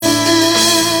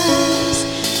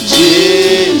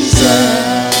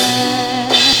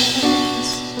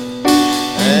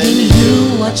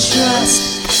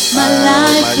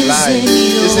life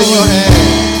is in your hands.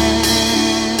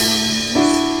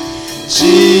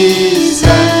 Jesus,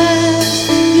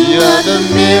 you are the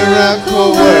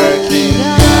miracle working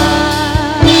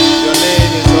God. Your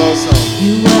name is awesome.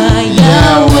 You are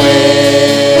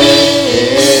Yahweh.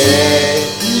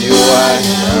 You are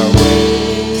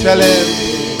Yahweh. Tell him.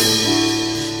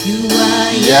 You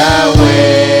are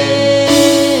Yahweh.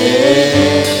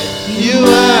 You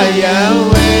are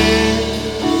Yahweh.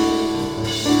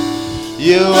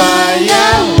 You are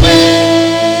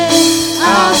Yahweh,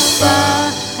 Alpha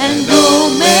and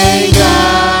Omega.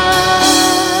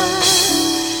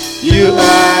 You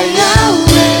are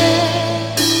Yahweh,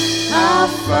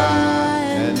 Alpha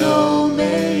and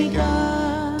Omega.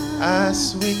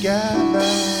 As we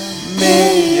gather,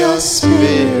 may your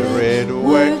spirit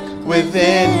work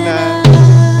within us.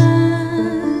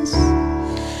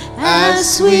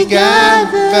 As we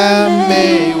gather,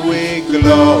 may we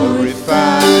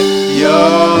glorify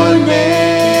your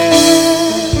name,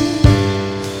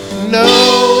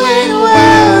 knowing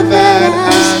well that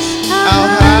as our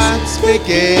hearts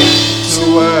begin to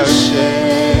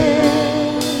worship,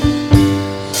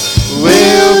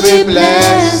 we'll be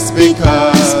blessed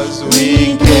because we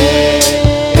can.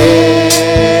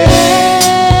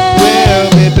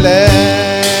 We'll be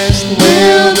blessed,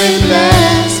 we'll be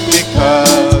blessed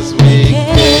because we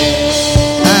can.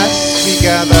 As we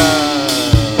gather,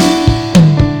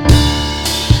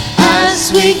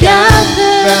 we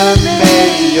gather,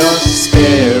 may your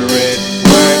spirit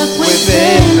work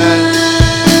within us.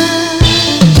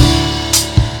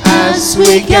 As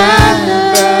we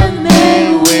gather,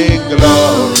 may we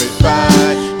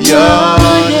glorify your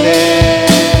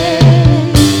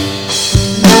name,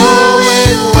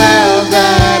 knowing well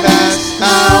that as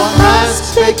our hearts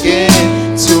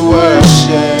begin to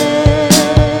worship,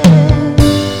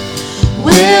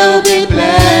 we'll be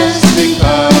blessed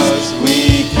because we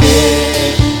can.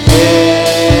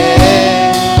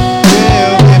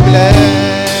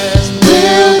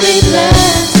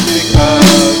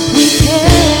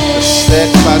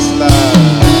 Steadfast love,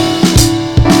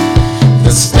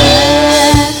 the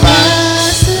steadfast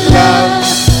love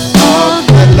of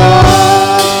the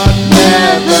Lord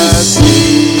never ceases.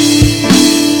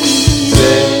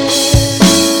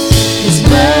 His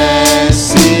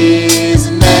mercies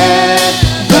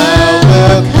never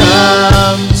will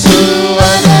come to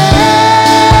an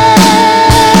end.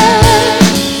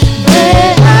 They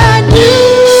are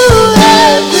new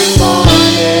every morning.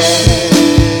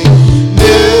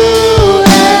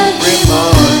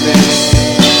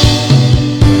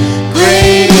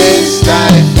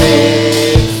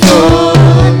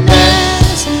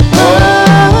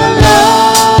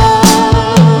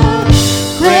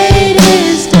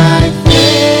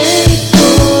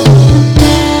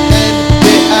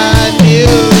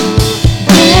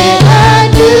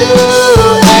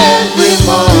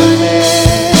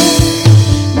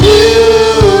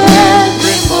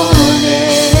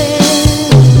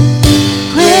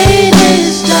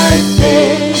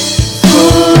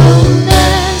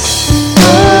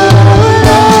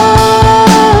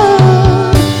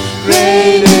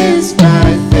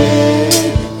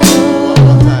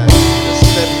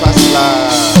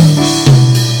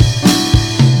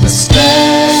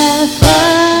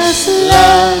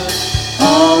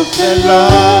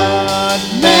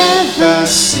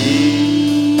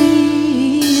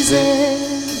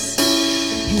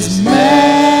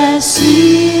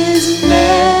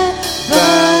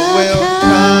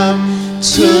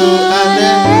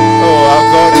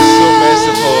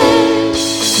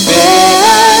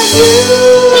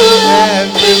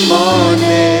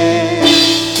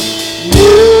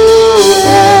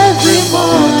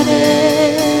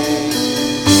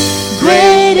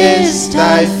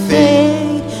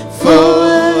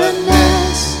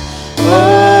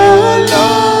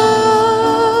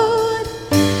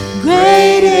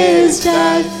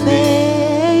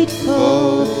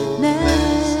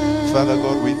 Father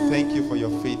God, we thank you for your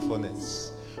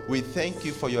faithfulness. We thank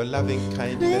you for your loving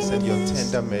kindness and your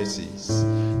tender mercies.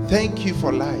 Thank you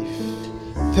for life.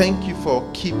 Thank you for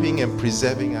keeping and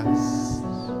preserving us.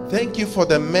 Thank you for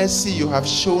the mercy you have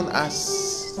shown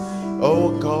us.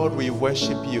 Oh God, we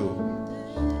worship you.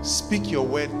 Speak your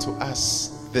word to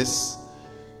us this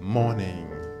morning.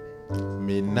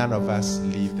 May none of us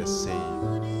leave the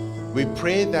same. We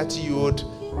pray that you would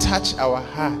touch our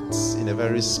hearts in a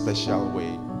very special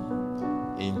way.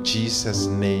 In Jesus'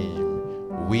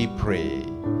 name we pray.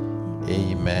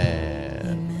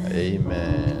 Amen.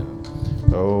 Amen.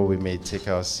 Oh, we may take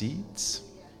our seats.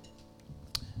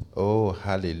 Oh,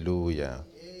 hallelujah.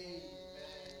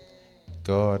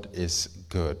 God is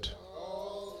good.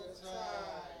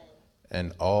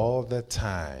 And all the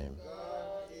time,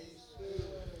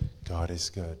 God is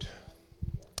good.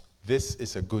 This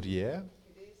is a good year.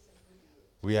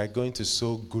 We are going to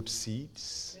sow good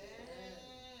seeds.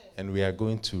 And we are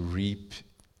going to reap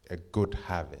a good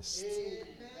harvest.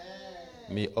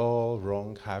 May all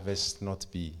wrong harvest not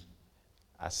be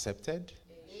accepted,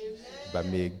 but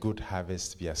may a good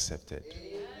harvest be accepted.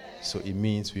 So it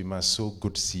means we must sow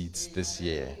good seeds this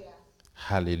year.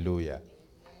 Hallelujah.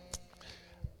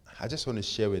 I just want to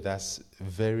share with us a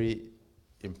very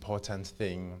important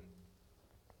thing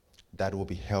that will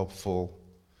be helpful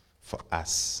for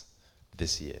us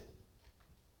this year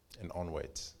and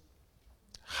onwards.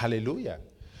 Hallelujah.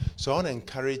 So I want to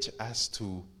encourage us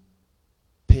to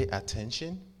pay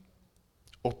attention,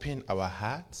 open our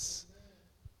hearts,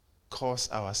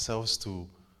 cause ourselves to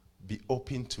be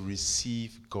open to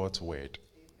receive God's word.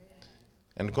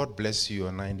 And God bless you,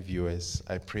 online viewers.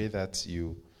 I pray that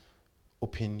you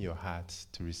open your heart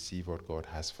to receive what God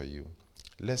has for you.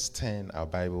 Let's turn our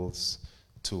Bibles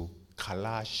to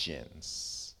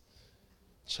Colossians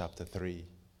chapter 3,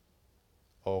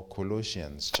 or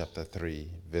Colossians chapter 3,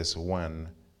 verse 1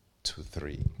 to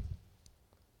 3.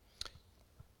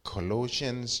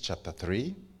 Colossians chapter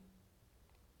 3.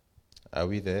 Are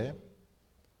we there?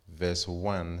 Verse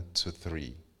 1 to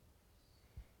 3.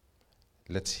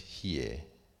 Let's hear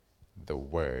the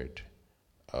word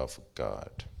of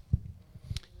God.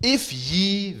 If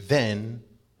then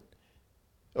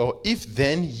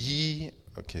ye,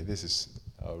 okay,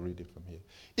 I'll read it from here.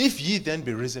 If ye then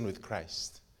be risen with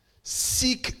Christ,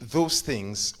 seek those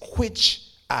things which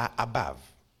are above,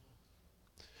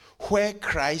 where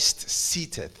Christ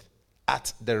sitteth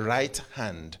at the right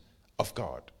hand of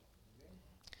God.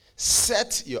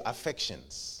 Set your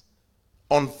affections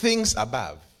on things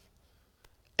above,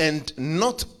 and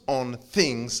not on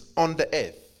things on the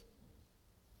earth.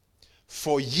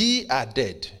 For ye are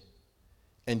dead,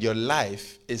 and your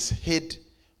life is hid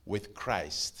with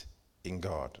Christ in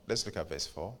God. Let's look at verse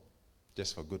 4,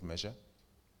 just for good measure.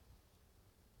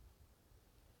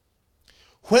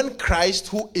 When Christ,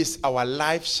 who is our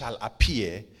life, shall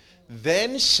appear,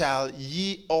 then shall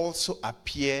ye also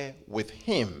appear with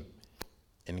him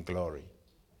in glory.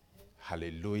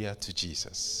 Hallelujah to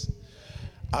Jesus.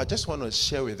 I just want to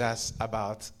share with us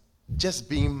about just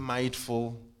being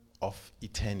mindful of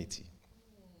eternity.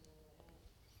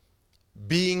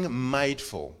 Being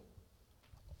mindful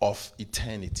of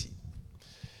eternity.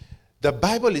 The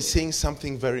Bible is saying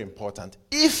something very important.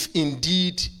 If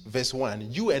indeed, verse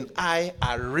 1, you and I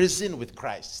are risen with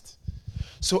Christ.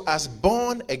 So as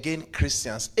born again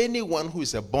Christians, anyone who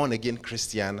is a born again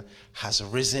Christian has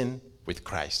risen with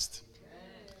Christ.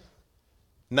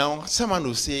 Now, someone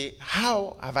will say,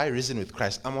 how have I risen with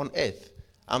Christ? I'm on earth.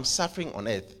 I'm suffering on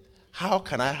earth. How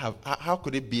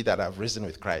could it be that I've risen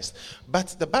with Christ?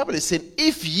 But the Bible is saying,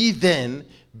 if ye then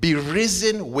be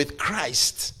risen with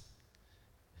Christ,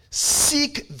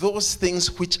 seek those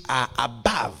things which are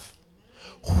above,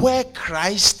 where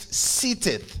Christ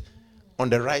sitteth on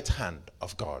the right hand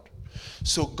of God.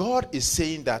 So God is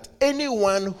saying that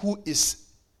anyone who is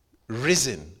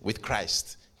risen with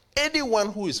Christ,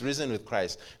 anyone who is risen with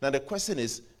Christ. Now the question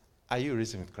is, are you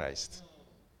risen with Christ?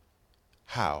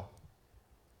 How?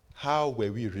 How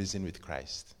were we risen with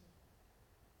Christ?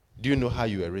 Do you know how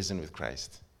you were risen with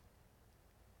Christ?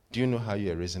 Do you know how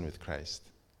you are risen with Christ?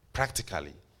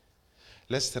 Practically.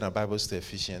 Let's turn our Bibles to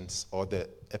Ephesians, or the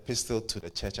epistle to the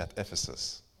church at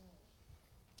Ephesus.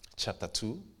 Chapter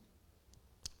 2.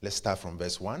 Let's start from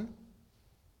verse 1.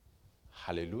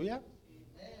 Hallelujah.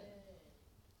 Amen.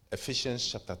 Ephesians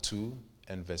chapter 2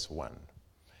 and verse 1.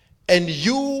 And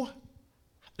you,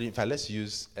 in fact, let's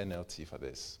use NLT for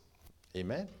this.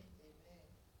 Amen.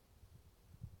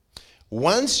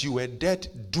 Once you were dead,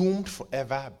 doomed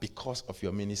forever because of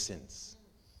your many sins.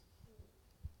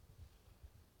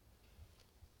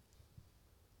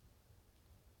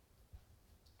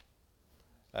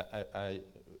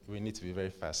 We need to be very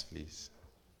fast, please.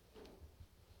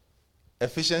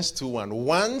 Ephesians 2:1.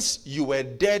 Once you were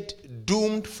dead,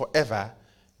 doomed forever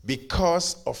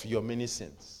because of your many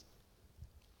sins.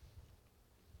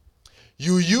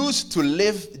 You used to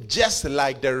live just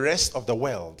like the rest of the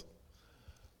world,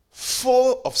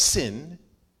 full of sin,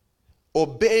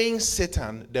 obeying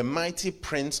Satan, the mighty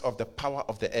prince of the power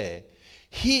of the air.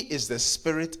 He is the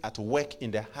spirit at work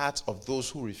in the hearts of those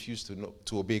who refuse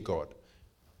to obey God.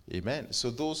 Amen.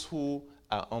 So those who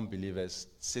are unbelievers,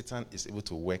 Satan is able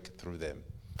to work through them.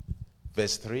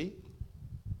 Verse 3.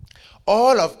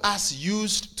 All of us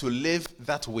used to live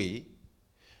that way,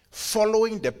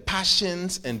 following the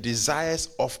passions and desires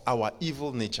of our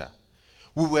evil nature.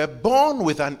 We were born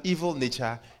with an evil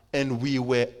nature, and we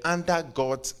were under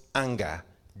God's anger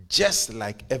just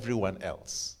like everyone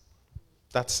else.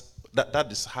 That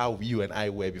is how you and I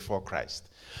were before Christ.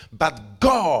 But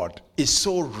God is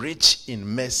so rich in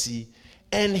mercy,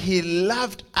 and he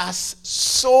loved us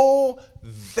so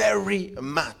very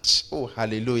much. Oh,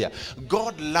 hallelujah.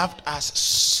 God loved us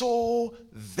so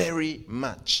very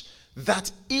much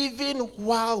that even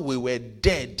while we were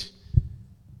dead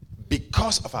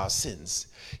because of our sins,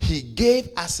 he gave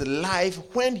us life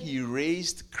when he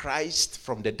raised Christ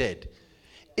from the dead.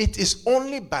 It is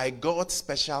only by God's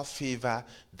special favor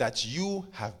that you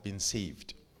have been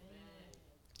saved.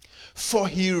 For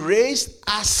he raised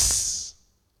us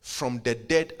from the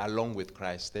dead along with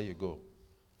Christ. There you go.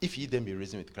 If ye then be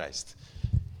risen with Christ.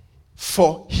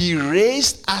 For he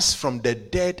raised us from the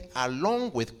dead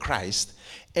along with Christ,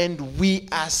 and we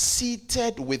are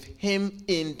seated with him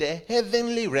in the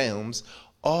heavenly realms,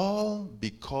 all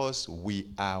because we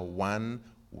are one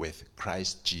with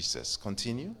Christ Jesus.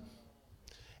 Continue.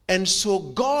 And so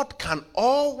God can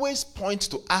always point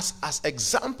to us as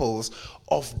examples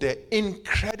of the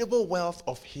incredible wealth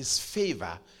of his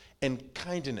favor and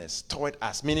kindness toward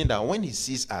us. Meaning that when he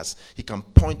sees us, he can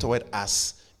point toward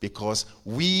us because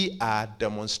we are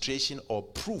demonstration or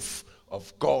proof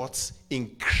of God's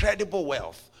incredible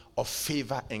wealth of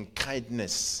favor and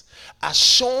kindness, as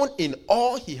shown in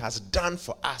all he has done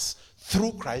for us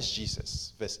through Christ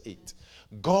Jesus. Verse 8.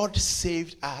 God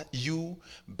saved you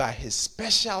by his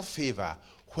special favor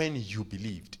when you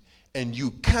believed. And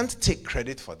you can't take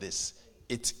credit for this.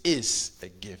 It is a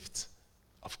gift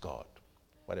of God.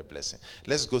 What a blessing.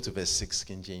 Let's go to verse 6,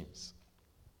 King James.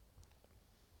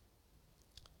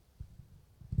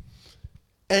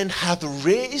 And hath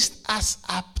raised us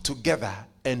up together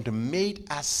and made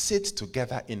us sit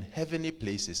together in heavenly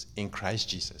places in Christ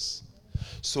Jesus.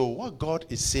 So what God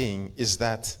is saying is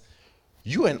that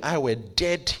you and I were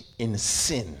dead in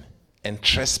sin and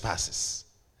trespasses.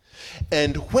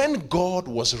 And when God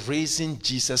was raising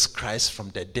Jesus Christ from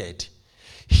the dead,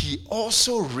 he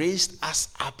also raised us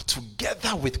up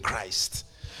together with Christ.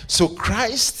 So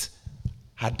Christ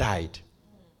had died.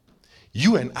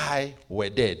 You and I were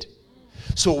dead.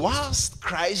 So whilst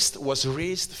Christ was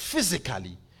raised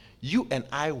physically, you and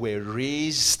I were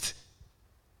raised,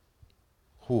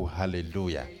 oh,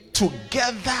 hallelujah,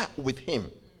 together with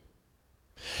him.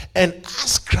 And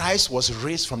as Christ was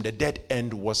raised from the dead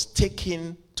and was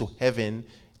taken to heaven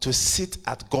to sit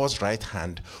at God's right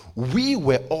hand, we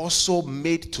were also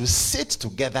made to sit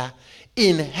together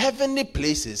in heavenly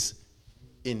places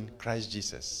in Christ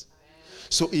Jesus.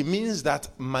 So it means that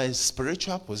my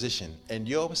spiritual position and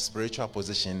your spiritual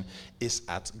position is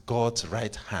at God's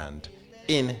right hand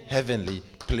in heavenly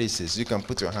places. You can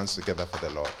put your hands together for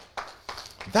the Lord.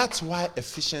 That's why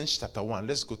Ephesians chapter 1,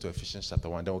 let's go to Ephesians chapter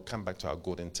 1, then we'll come back to our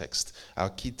golden text. Our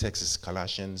key text is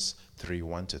Colossians 3,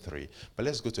 1-3. But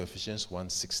let's go to Ephesians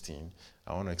 1:16.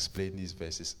 I want to explain these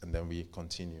verses and then we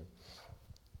continue.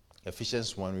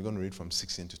 Ephesians 1, we're going to read from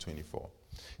 16 to 24.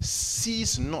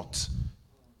 Cease not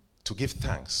to give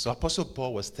thanks. So Apostle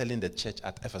Paul was telling the church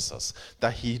at Ephesus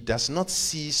that he does not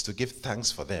cease to give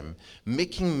thanks for them,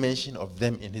 making mention of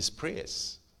them in his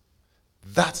prayers.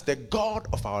 That the God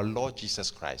of our Lord Jesus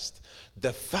Christ,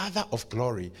 the Father of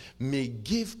glory, may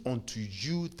give unto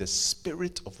you the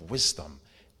spirit of wisdom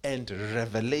and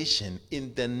revelation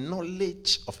in the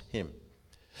knowledge of him,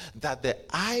 that the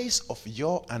eyes of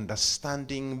your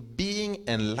understanding being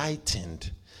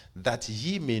enlightened, that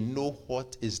ye may know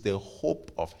what is the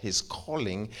hope of his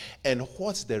calling, and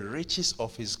what the riches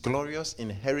of his glorious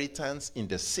inheritance in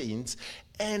the saints,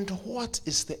 and what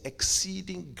is the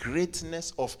exceeding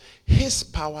greatness of his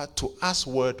power to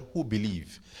usward who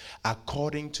believe,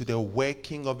 according to the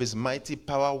working of his mighty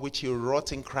power which he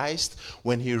wrought in Christ,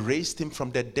 when he raised him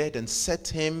from the dead and set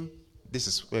him, this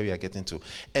is where we are getting to,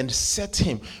 and set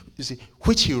him, you see,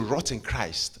 which he wrought in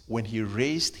Christ, when he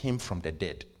raised him from the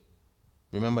dead.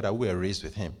 Remember that we are raised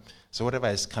with him. So whatever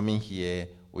is coming here,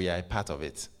 we are a part of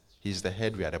it. He's the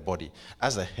head, we are the body.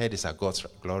 As the head is at God's,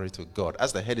 glory to God.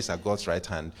 As the head is at God's right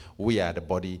hand, we are the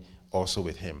body also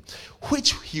with him.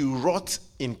 Which he wrought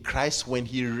in Christ when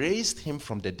he raised him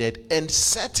from the dead and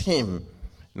set him,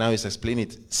 now he's explaining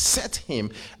it, set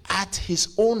him at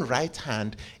his own right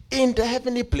hand in the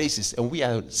heavenly places. And we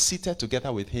are seated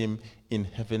together with him in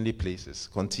heavenly places.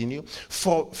 Continue.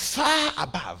 For far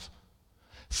above.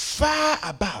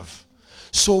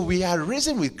 So we are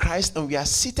risen with Christ and we are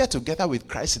seated together with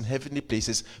Christ in heavenly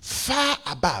places, far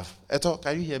above. Eto,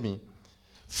 can you hear me?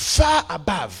 Far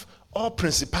above all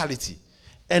principality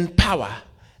and power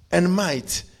and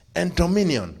might and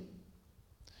dominion.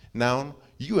 Now,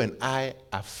 you and I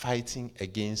are fighting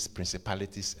against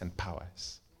principalities and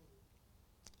powers.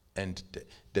 and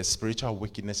the spiritual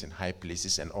wickedness in high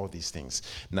places and all these things.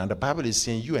 Now the Bible is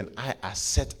saying you and I are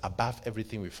set above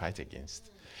everything we fight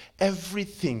against.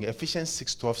 Everything. Ephesians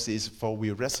 6:12 says, for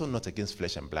we wrestle not against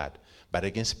flesh and blood, but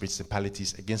against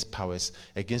principalities, against powers,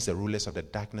 against the rulers of the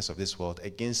darkness of this world,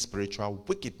 against spiritual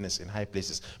wickedness in high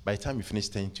places. By the time you finish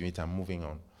turning to it, I'm moving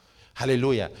on.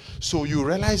 Hallelujah. So you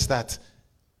realize that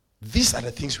these are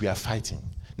the things we are fighting.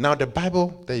 Now the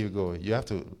Bible, there you go. You have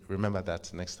to remember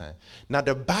that next time. Now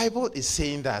the Bible is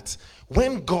saying that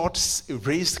when God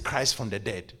raised Christ from the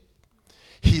dead,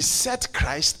 he set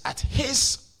Christ at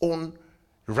his own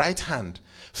right hand,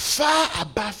 far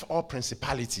above all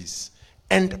principalities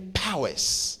and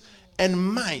powers and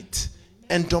might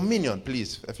and dominion.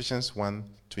 Please, Ephesians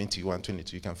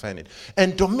 1:21-22, you can find it.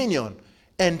 And dominion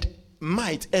and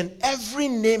might and every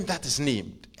name that is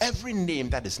named,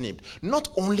 not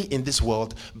only in this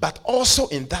world, but also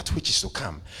in that which is to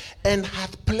come, and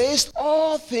hath placed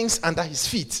all things under his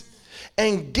feet,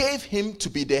 and gave him to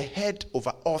be the head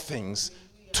over all things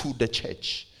to the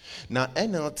church. Now,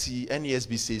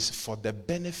 NESB says, for the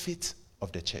benefit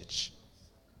of the church.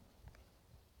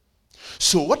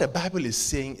 So what the Bible is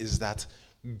saying is that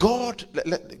God,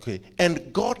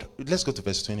 let's go to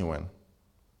verse 21.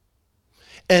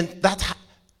 And that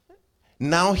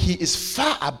now he is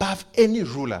far above any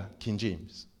ruler, King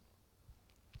James.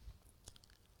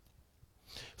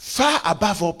 Far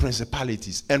above all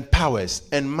principalities and powers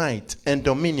and might and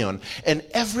dominion and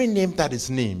every name that is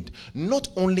named, not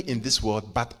only in this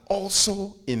world, but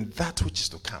also in that which is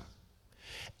to come.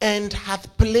 And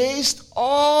hath placed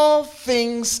all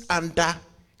things under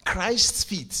Christ's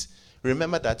feet.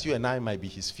 Remember that you and I might be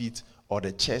his feet, or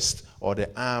the chest, or the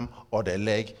arm, or the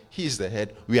leg. He is the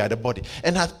head, we are the body.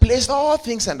 And hath placed all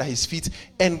things under his feet,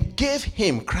 and gave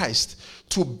him, Christ,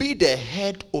 to be the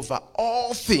head over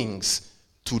all things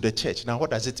to the church. Now, what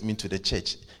does it mean to the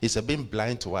church? It's a bit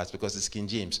blind to us because it's King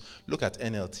James. Look at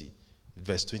NLT,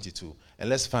 verse 22, and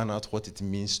let's find out what it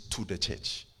means to the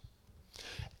church.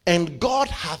 And God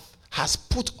has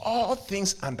put all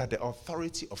things under the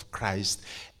authority of Christ,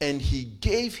 and he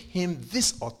gave him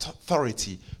this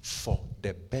authority for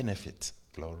the benefit,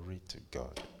 glory to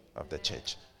God, of the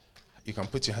church. You can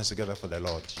put your hands together for the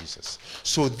Lord Jesus.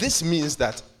 So this means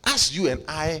that as you and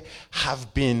I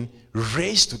have been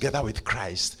raised together with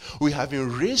Christ, we have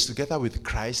been raised together with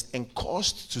Christ and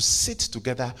caused to sit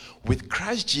together with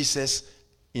Christ Jesus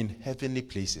in heavenly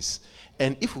places.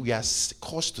 And if we are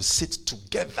caused to sit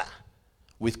together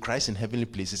with Christ in heavenly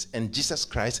places, and Jesus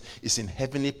Christ is in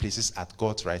heavenly places at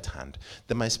God's right hand,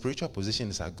 then my spiritual position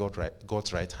is at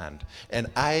God's right hand. And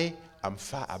I am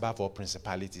far above all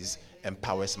principalities and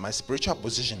powers. My spiritual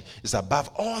position is above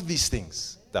all these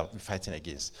things that we're fighting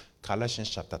against. Colossians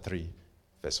chapter 3,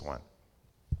 verse 1.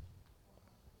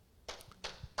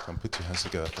 Come put your hands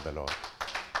together for the Lord.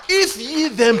 If ye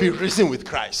then be risen with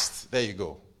Christ. There you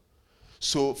go.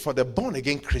 So for the born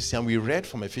again Christian, we read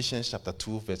from Ephesians chapter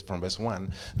 2, from verse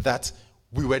 1, that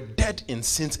we were dead in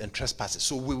sins and trespasses.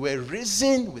 So we were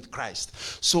risen with Christ.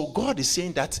 So God is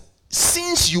saying that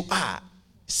since you are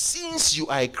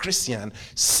a Christian,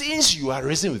 since you are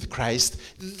risen with Christ,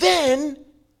 then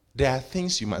there are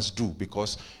things you must do,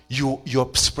 because your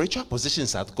spiritual position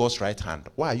is at God's right hand.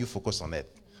 Why are you focused on earth?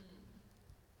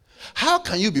 How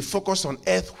can you be focused on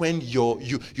earth when your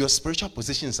spiritual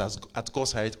position is at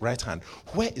God's right hand?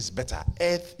 Where is better,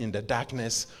 earth in the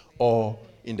darkness or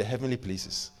in the heavenly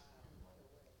places?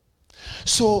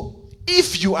 So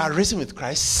if you are risen with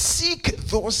Christ, seek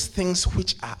those things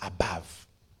which are above.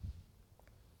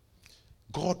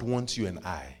 God wants you and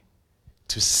I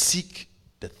to seek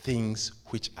the things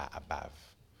which are above.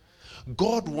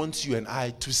 God wants you and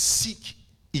I to seek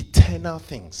eternal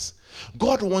things.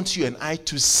 God wants you and I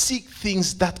to seek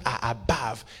things that are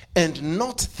above and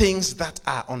not things that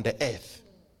are on the earth.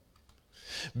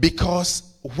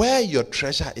 Because where your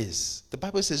treasure is, the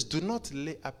Bible says, do not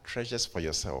lay up treasures for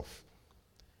yourself,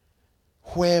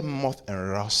 where moth and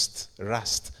rust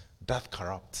doth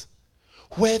corrupt,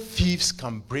 where thieves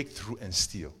can break through and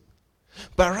steal.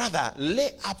 But rather,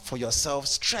 lay up for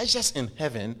yourselves treasures in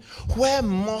heaven, where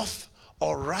moth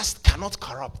or rust cannot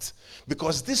corrupt.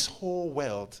 Because this whole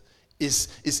world has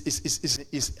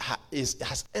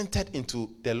entered into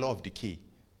the law of decay.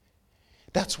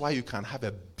 That's why you can have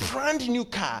a brand new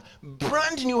car,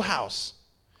 brand new house,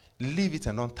 leave it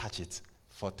and don't touch it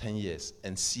for 10 years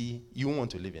and see you want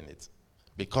to live in it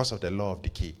because of the law of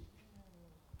decay.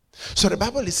 So the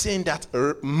Bible is saying that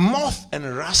moth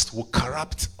and rust will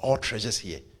corrupt all treasures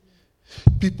here.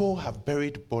 People have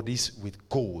buried bodies with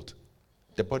gold.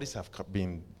 The bodies have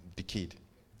been decayed.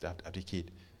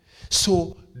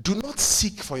 So do not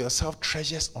seek for yourself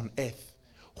treasures on earth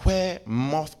where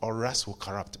moth or rust will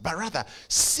corrupt, but rather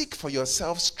seek for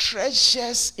yourselves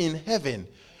treasures in heaven,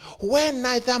 where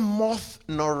neither moth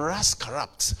nor rust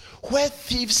corrupts, where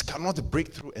thieves cannot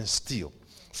break through and steal.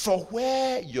 For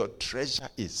where your treasure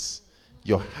is,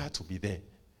 your heart will be there.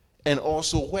 And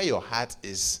also where your heart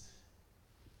is,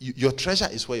 your treasure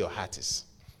is where your heart is.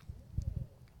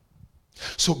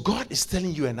 So God is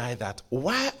telling you and I that,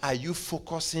 why are you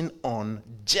focusing on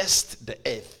just the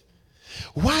earth?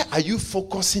 Why are you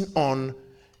focusing on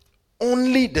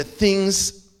only the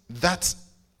things that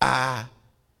are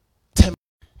temporary?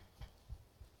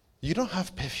 You don't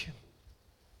have perfume.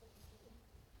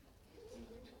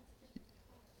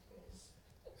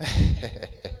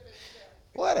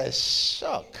 What a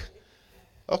shock.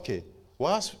 Okay,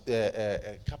 whilst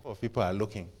a couple of people are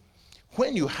looking,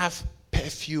 when you have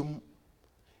perfume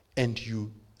and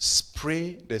you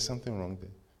spray, there's something wrong there.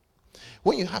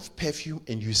 When you have perfume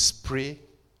and you spray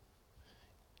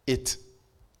it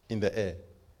in the air,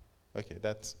 okay,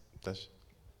 that's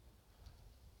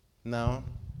now.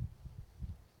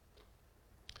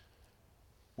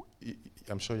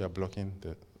 I'm sure you're blocking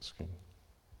the screen.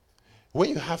 When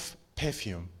you have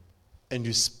perfume and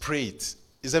you spray it,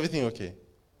 is everything okay?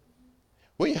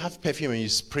 When you have perfume and you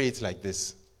spray it like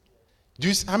this,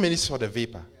 how many saw the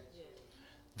vapor?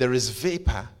 There is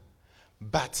vapor,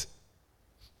 but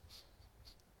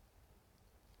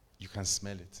you can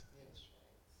smell it.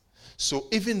 So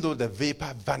even though the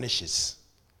vapor vanishes,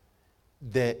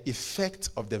 the effect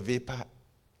of the vapor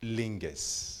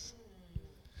lingers.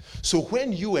 So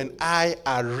when you and I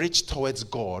are rich towards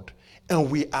God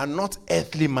and we are not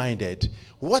earthly minded,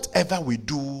 whatever we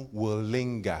do will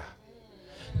linger.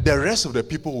 The rest of the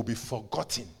people will be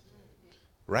forgotten.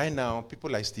 Right now, people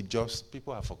like Steve Jobs,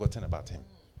 people have forgotten about him.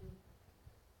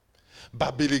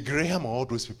 But Billy Graham, all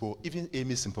those people, even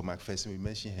Amy Simple McPherson, we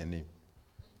mention her name.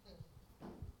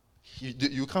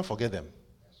 You can't forget them.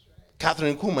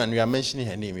 Catherine Kuhlman, we are mentioning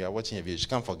her name. We are watching her video. You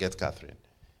can't forget Catherine.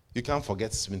 You can't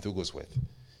forget Smith Wigglesworth.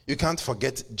 You can't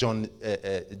forget John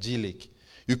G. Lake.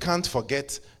 You can't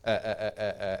forget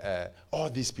all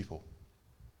these people.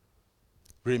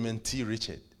 Raymond T.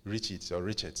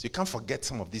 Richards. You can't forget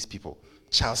some of these people.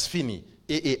 Charles Finney,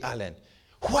 A.A. Allen.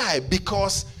 Why?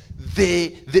 Because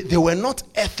they were not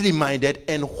earthly minded,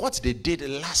 and what they did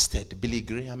lasted. Billy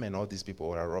Graham and all these people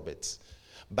were Roberts.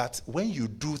 But when you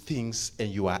do things and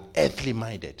you are earthly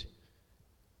minded,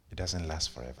 it doesn't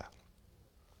last forever.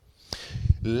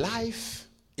 Life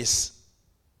is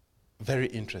very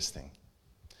interesting.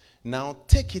 Now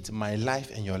take it, my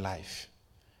life and your life.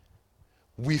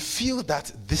 We feel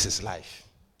that this is life.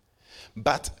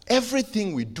 But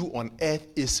everything we do on earth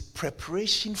is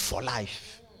preparation for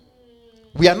life.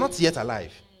 We are not yet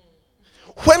alive.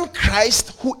 When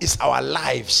Christ, who is our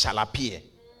life, shall appear,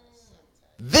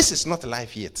 this is not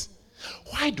life yet.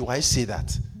 Why do I say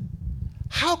that?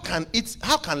 How can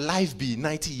life be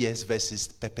 90 years versus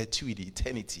perpetuity,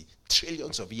 eternity,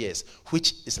 trillions of years,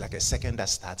 which is like a second that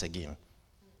starts again?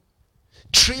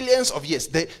 Trillions of years.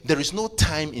 There is no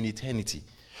time in eternity.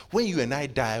 When you and I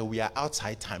die, we are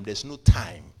outside time. There's no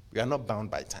time. We are not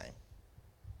bound by time.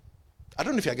 I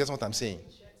don't know if you get what I'm saying.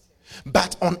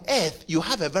 But on earth, you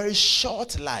have a very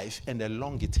short life and a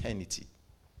long eternity.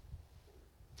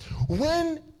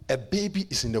 When a baby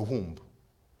is in the womb,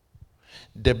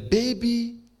 the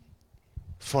baby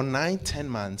for 9-10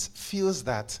 months feels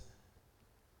that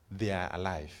they are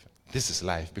alive. This is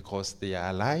life because they are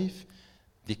alive,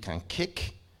 they can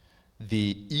kick,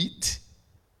 they eat,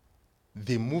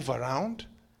 they move around,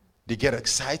 they get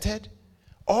excited.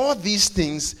 All these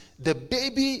things, the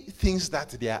baby thinks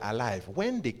that they are alive.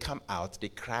 When they come out, they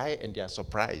cry and they are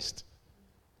surprised.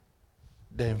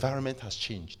 The environment has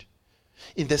changed.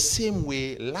 In the same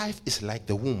way, life is like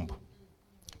the womb.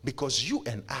 Because you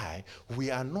and I, we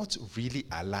are not really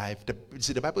alive.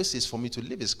 The Bible says, for me to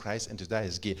live is Christ and to die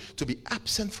is gain. To be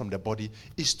absent from the body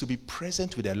is to be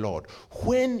present with the Lord.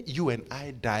 When you and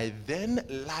I die, then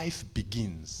life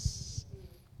begins.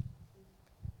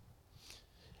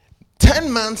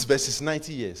 10 months versus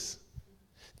 90 years.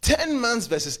 10 months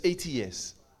versus 80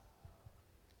 years.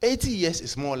 80 years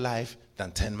is more life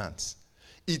than 10 months.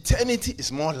 Eternity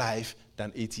is more life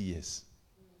than 80 years.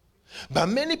 But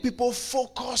many people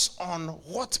focus on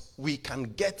what we can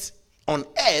get on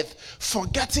earth,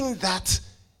 forgetting that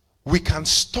we can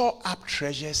store up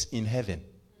treasures in heaven.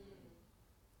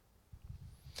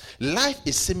 Life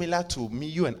is similar to me,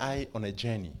 you and I on a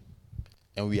journey,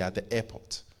 and we are at the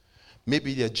airport.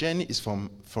 Maybe the journey is from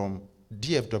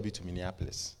DFW to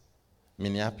Minneapolis.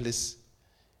 Minneapolis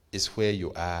is where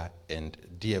you are, and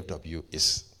DFW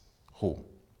is home.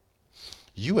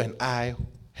 You and I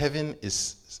heaven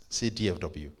is, say,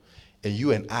 DFW, and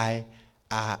you and I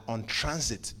are on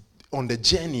transit. On the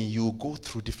journey, you go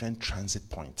through different transit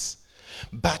points.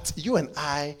 But you and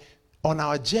I, on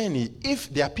our journey, if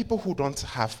there are people who don't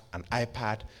have an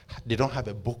iPad, they don't have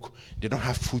a book, they don't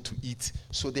have food to eat,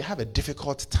 so they have a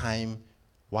difficult time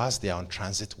whilst they are on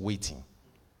transit waiting.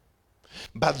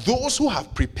 But those who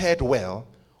have prepared well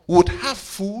would have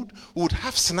food, would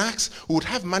have snacks, would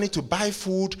have money to buy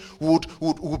food,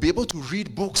 would be able to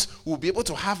read books, would be able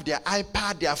to have their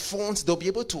iPad, their phones, they'll be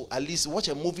able to at least watch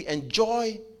a movie,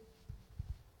 enjoy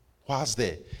whilst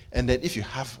there. And then if you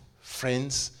have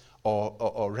friends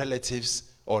or relatives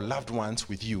or loved ones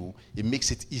with you, it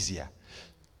makes it easier.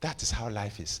 That is how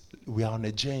life is. We are on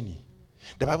a journey.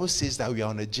 The Bible says that we are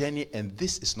on a journey and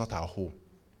this is not our home.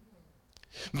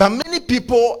 But many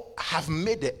people have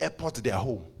made the airport their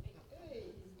home.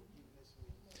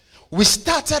 We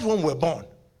started when we were born.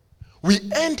 We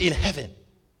end in heaven.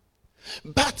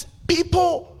 But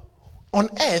people on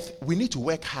earth, we need to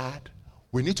work hard.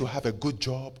 We need to have a good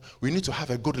job. We need to have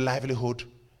a good livelihood.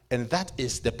 And that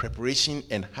is the preparation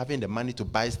and having the money to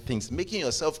buy things, making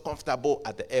yourself comfortable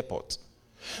at the airport.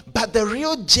 But the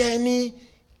real journey,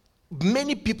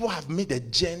 many people have made the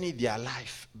journey their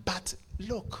life. But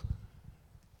look,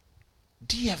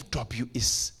 DFW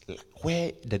is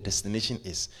where the destination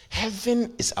is.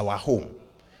 Heaven is our home.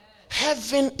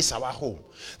 Heaven is our home.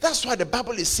 That's why the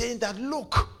Bible is saying that,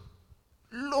 look,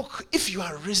 if you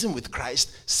are risen with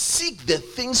Christ, seek the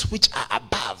things which are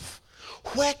above,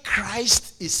 where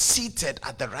Christ is seated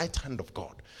at the right hand of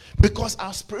God. Because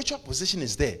our spiritual position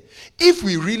is there. If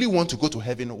we really want to go to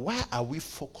heaven, why are we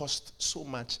focused so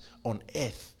much on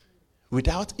earth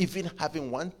without even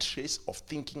having one trace of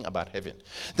thinking about heaven?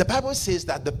 The Bible says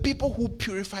that the people who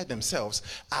purify themselves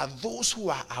are those who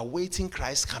are awaiting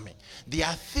Christ's coming. They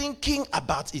are thinking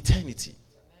about eternity.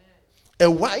 A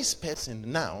wise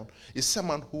person now is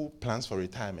someone who plans for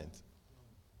retirement.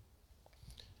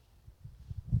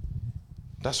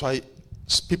 That's why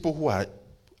people who are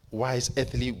wise,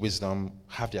 earthly wisdom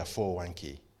have their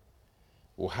 401k,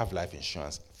 or have life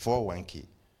insurance, 401k,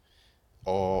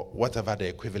 or whatever the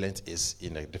equivalent is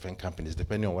in the different companies,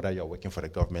 depending on whether you're working for the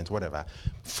government, whatever.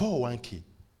 401k.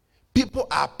 People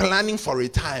are planning for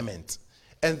retirement,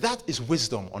 and that is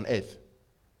wisdom on earth.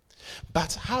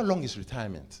 But how long is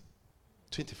retirement?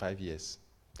 25 years,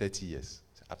 30 years.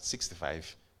 At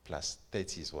 65 plus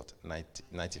 30 is what?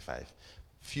 95.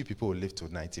 Few people will live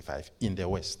to 95 in the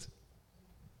West.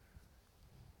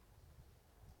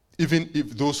 Even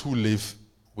if those who live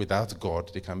without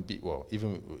God, they can be,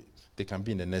 they can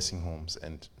be in the nursing homes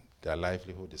and their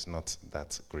livelihood is not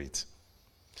that great.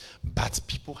 But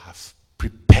people have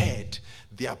prepared.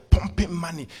 They are pumping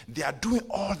money. They are doing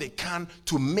all they can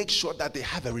to make sure that they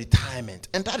have a retirement.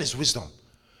 And that is wisdom.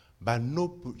 But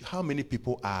how many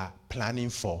people are planning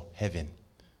for heaven?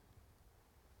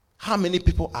 How many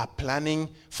people are planning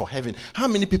for heaven? How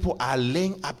many people are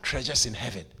laying up treasures in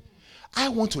heaven? I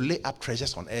want to lay up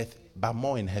treasures on earth, but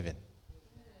more in heaven.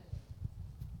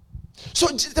 So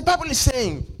the Bible is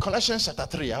saying, Colossians chapter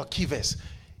 3, our key verse,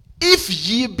 if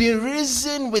ye be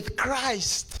risen with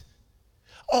Christ,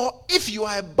 or if you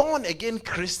are a born again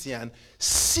Christian,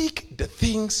 seek the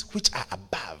things which are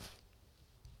above.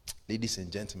 Ladies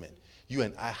and gentlemen, you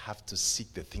and I have to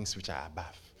seek the things which are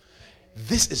above.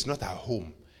 This is not our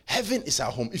home. Heaven is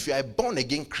our home. If you are a born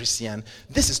again Christian,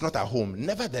 this is not our home.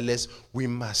 Nevertheless, we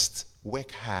must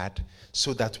work hard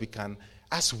so that we can,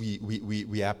 as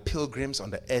we are pilgrims on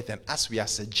the earth, and as we are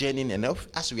sojourning, and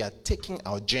as we are taking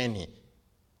our journey,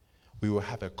 we will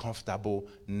have a comfortable,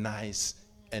 nice,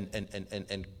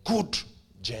 and good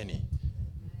journey.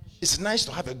 It's nice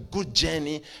to have a good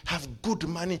journey, have good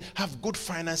money, have good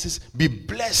finances, be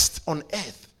blessed on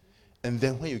earth. And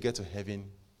then when you get to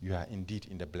heaven, you are indeed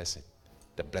in the blessing,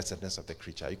 the blessedness of the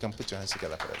creature. You can put your hands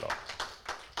together for the Lord.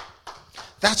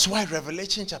 That's why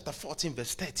Revelation chapter 14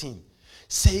 verse 13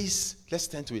 says, let's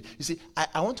turn to it. You see,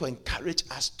 I want to encourage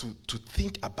us to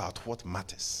think about what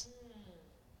matters.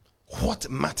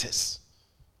 What matters?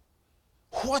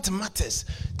 What matters?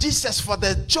 Jesus, for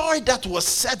the joy that was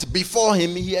set before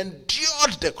him, he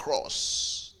endured the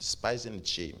cross, despising its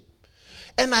shame.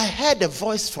 And I heard a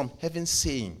voice from heaven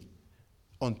saying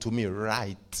unto me,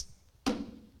 Write.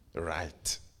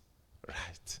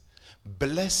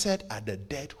 Blessed are the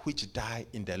dead which die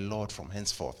in the Lord from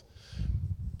henceforth.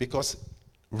 Because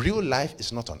real life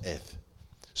is not on earth.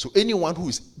 So anyone who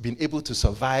has been able to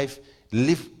survive,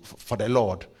 live for the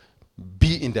Lord,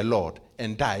 be in the Lord,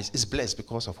 and dies is blessed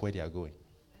because of where they are going.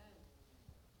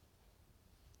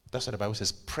 That's what the Bible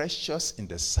says. Precious in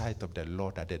the sight of the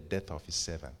Lord are the death of his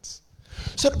servants.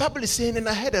 So the Bible is saying, and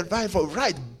I heard a Bible,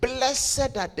 right,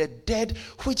 blessed are the dead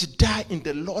which die in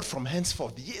the Lord from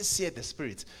henceforth. Yes, saith the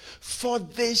Spirit. For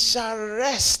they shall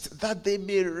rest, that they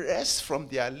may rest from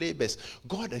their labors.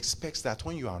 God expects that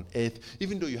when you are on earth,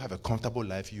 even though you have a comfortable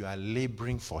life, you are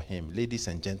laboring for Him. Ladies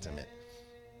and gentlemen,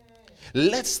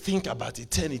 let's think about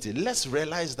eternity. Let's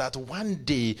realize that one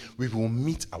day we will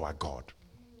meet our God.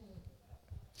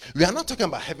 We are not talking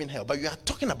about heaven, hell, but we are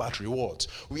talking about rewards.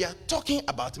 We are talking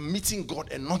about meeting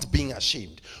God and not being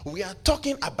ashamed. We are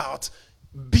talking about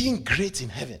being great in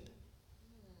heaven.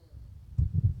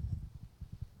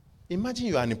 Imagine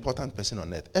you are an important person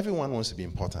on earth. Everyone wants to be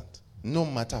important, no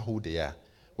matter who they are.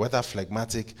 Whether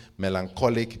phlegmatic,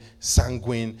 melancholic,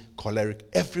 sanguine, choleric,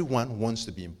 everyone wants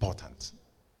to be important.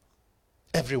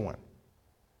 Everyone.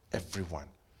 Everyone.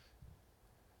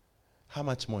 How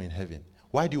much more in heaven?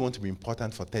 Why do you want to be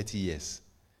important for 30 years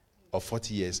or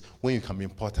 40 years when you can be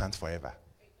important forever?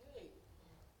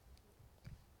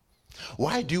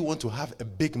 Why do you want to have a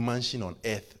big mansion on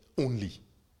earth only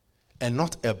and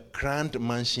not a grand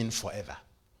mansion forever?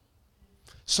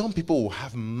 Some people will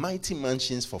have mighty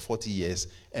mansions for 40 years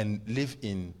and live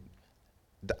in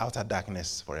the outer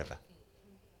darkness forever.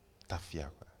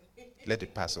 Let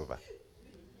it pass over.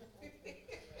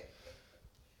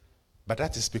 But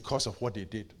that is because of what they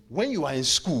did. When you are in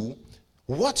school,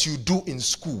 what you do in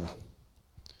school,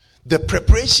 the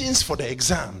preparations for the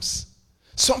exams,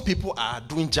 some people are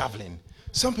doing javelin,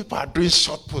 some people are doing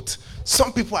shot put,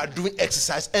 some people are doing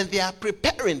exercise, and they are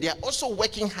preparing. They are also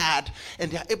working hard, and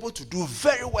they are able to do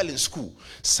very well in school.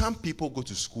 Some people go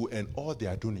to school, and all they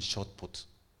are doing is shot put,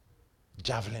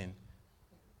 javelin,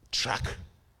 track,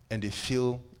 and they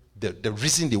feel the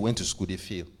reason they went to school, they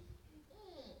fail.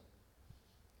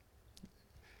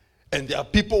 And there are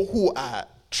people who are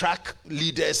track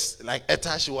leaders, like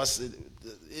Etta. She was,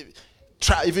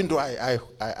 even though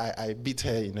I beat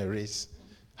her in a race.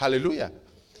 Hallelujah.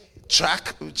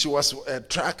 Track, she was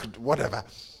track, whatever.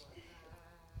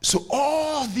 So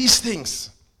all these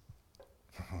things,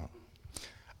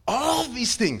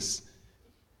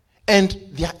 and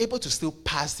they are able to still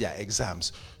pass their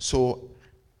exams. So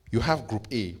you have Group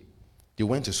A. They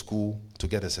went to school to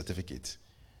get a certificate.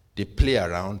 They play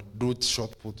around, do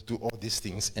short put, do all these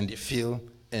things, and they fail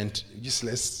and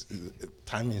useless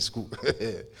time in school.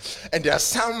 And there are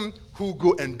some who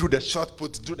go and do the short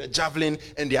put, do the javelin,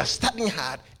 and they are studying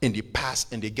hard, and they pass,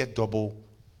 and they get double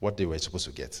what they were supposed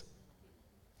to get.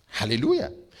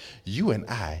 Hallelujah. You and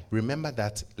I, remember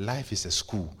that life is a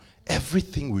school.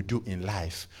 Everything we do in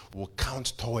life will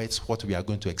count towards what we are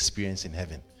going to experience in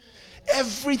heaven.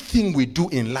 Everything we do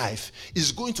in life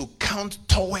is going to count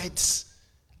towards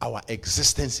our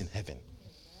existence in heaven.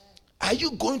 Are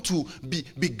you going to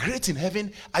be great in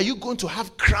heaven? Are you going to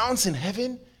have crowns in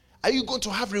heaven? Are you going to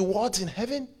have rewards in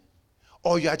heaven?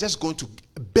 Or you are just going to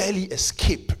barely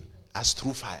escape as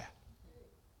through fire?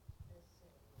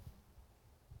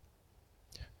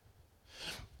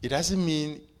 It doesn't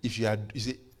mean if you are, you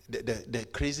see, the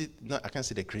crazy, no, I can't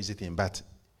say the crazy thing, but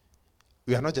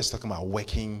we are not just talking about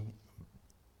working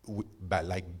by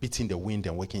like beating the wind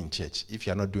and working in church. If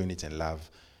you are not doing it in love,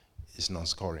 it's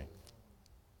non-scoring.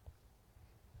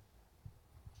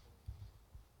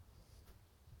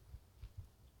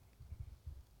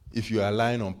 If you are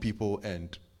lying on people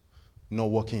and not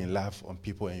working in love on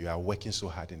people, and you are working so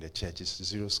hard in the church, it's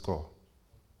 0 score.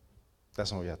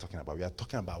 That's not what we are talking about. We are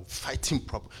talking about fighting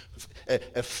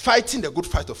fighting the good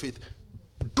fight of faith,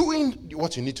 doing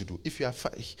what you need to do. If you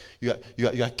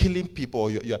are killing people,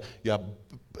 or you are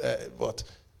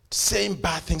saying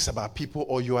bad things about people,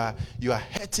 or you are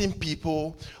hurting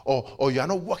people, or you are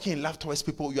not working in love towards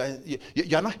people,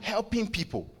 you are not helping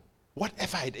people,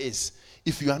 whatever it is,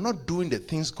 if you are not doing the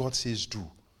things God says do.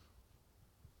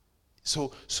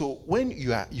 So when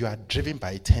you are driven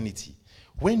by eternity,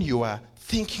 when you are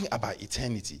thinking about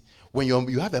eternity, when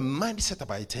you have a mindset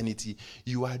about eternity,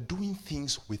 you are doing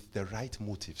things with the right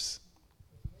motives.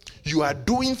 You are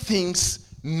doing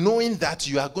things knowing that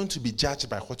you are going to be judged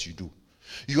by what you do.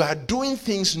 You are doing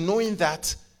things knowing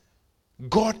that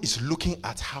God is looking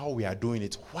at how we are doing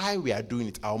it, why we are doing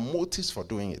it, our motives for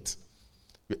doing it.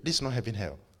 This is not heaven,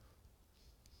 hell.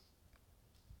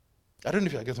 I don't know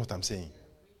if you get what I'm saying.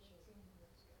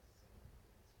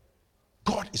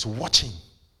 God is watching.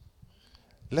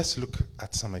 Let's look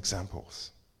at some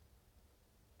examples.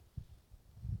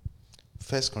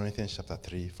 1 Corinthians chapter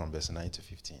 3 from verse 9 to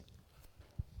 15.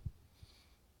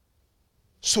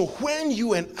 So when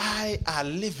you and I are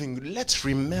living, let's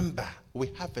remember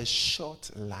we have a short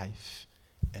life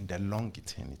and a long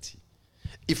eternity.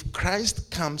 If Christ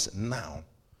comes now,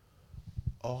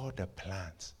 all the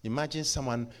plans. Imagine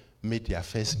someone made their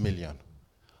first million,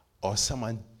 or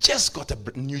someone just got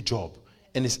a new job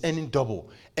and is earning double,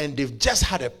 and they've just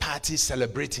had a party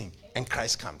celebrating, and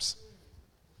Christ comes.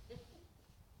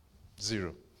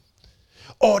 Zero.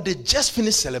 Or they just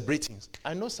finished celebrating.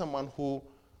 I know someone who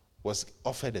was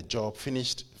offered a job,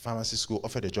 finished pharmacy school,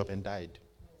 offered a job, and died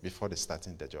before they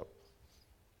started the job.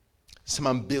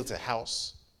 Someone built a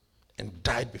house and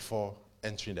died before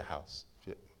entering the house.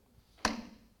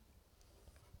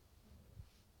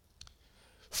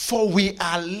 For we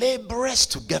are laborers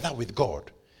together with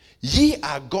God. Ye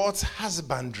are God's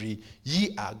husbandry,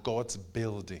 ye are God's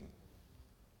building.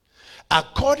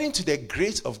 According to the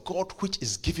grace of God which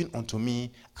is given unto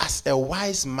me, as a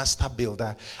wise master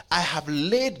builder, I have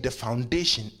laid the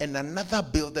foundation, and another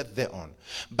buildeth thereon.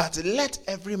 But let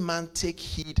every man take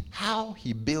heed how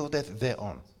he buildeth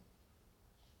thereon.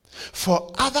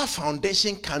 For other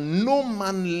foundation can no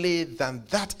man lay than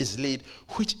that is laid,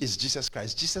 which is Jesus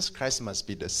Christ. Jesus Christ must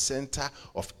be the center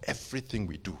of everything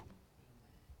we do.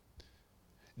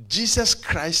 Jesus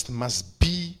Christ must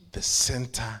be the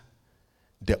center,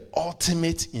 the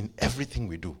ultimate in everything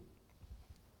we do.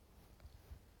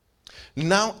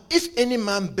 Now, if any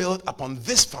man build upon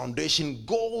this foundation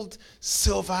gold,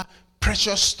 silver,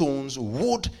 precious stones,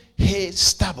 wood, hay,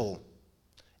 stubble,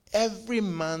 every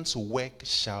man's work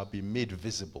shall be made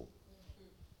visible.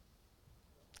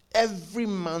 Every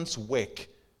man's work.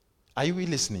 Are you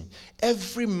listening?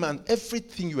 Every man,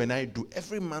 everything you and I do,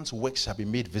 every man's work shall be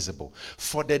made visible.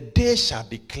 For the day shall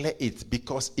declare it,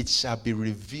 because it shall be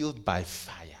revealed by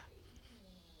fire.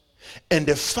 And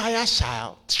the fire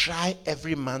shall try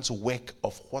every man's work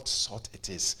of what sort it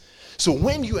is. So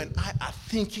when you and I are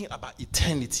thinking about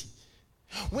eternity,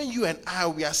 when you and I,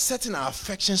 we are setting our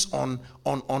affections on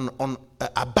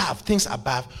above, things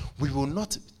above, we will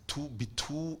not be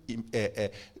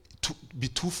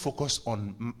too focused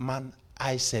on man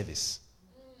eye service.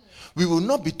 We will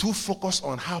not be too focused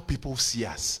on how people see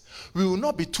us. We will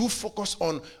not be too focused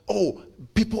on,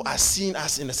 people are seeing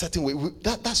us in a certain way.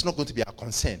 That's not going to be our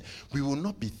concern. We will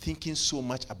not be thinking so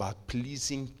much about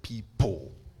pleasing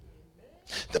people.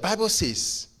 The Bible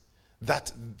says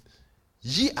that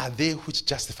ye are they which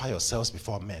justify yourselves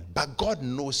before men, but God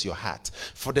knows your heart.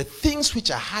 For the things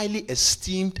which are highly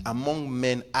esteemed among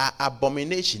men are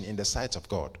abomination in the sight of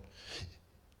God.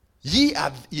 You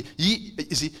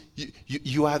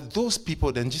are those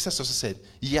people. Then Jesus also said,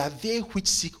 ye are they which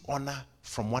seek honor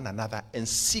from one another, and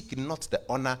seek not the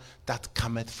honor that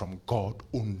cometh from God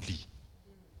only.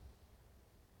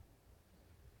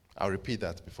 I'll repeat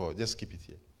that before, just keep it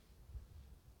here.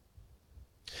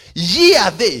 Ye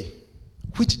are they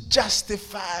which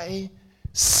justify,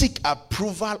 seek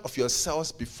approval of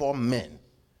yourselves before men,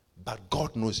 but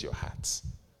God knows your hearts.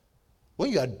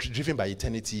 When you are driven by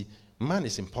eternity, man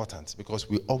is important because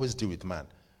we always deal with man,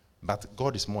 but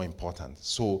God is more important.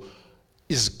 So,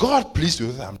 is God pleased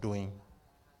with what I'm doing?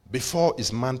 Before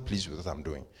is man pleased with what I'm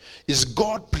doing? Is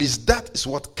God pleased? That is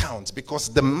what counts,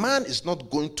 because the man is not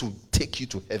going to take you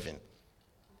to heaven.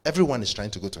 Everyone is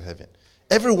trying to go to heaven.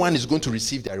 Everyone is going to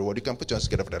receive their reward. You can put your hands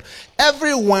together for that.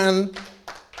 Everyone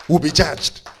will be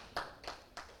judged.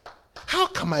 How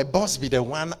can my boss be the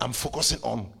one I'm focusing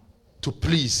on to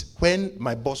please when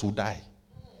my boss will die?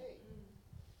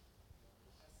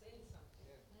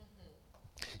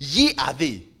 Ye are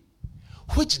they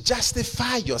which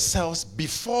justify yourselves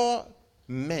before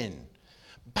men,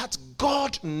 but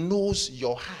God knows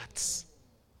your hearts.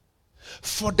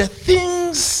 For the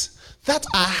things that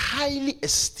are highly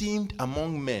esteemed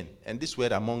among men, and this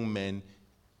word among men,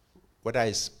 whether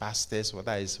it's pastors,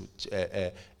 whether it's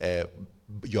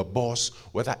your boss,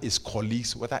 whether it's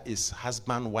colleagues, whether it's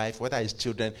husband, wife, whether it's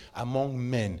children, among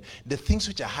men, the things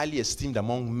which are highly esteemed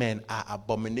among men are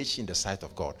abomination in the sight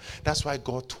of God. That's why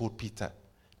God told Peter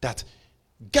that,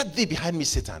 get thee behind me,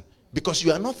 Satan, because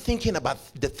you are not thinking about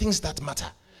the things that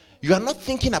matter. You are not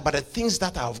thinking about the things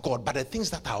that are of God, but the things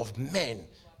that are of men.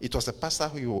 It was a pastor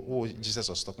who Jesus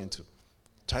was talking to.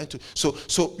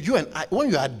 So you and I, when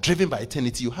you are driven by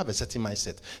eternity, you have a certain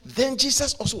mindset. Then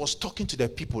Jesus also was talking to the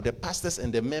people, the pastors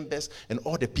and the members and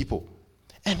all the people.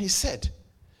 And he said,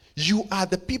 you are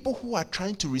the people who are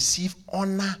trying to receive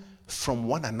honor from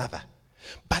one another.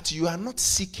 But you are not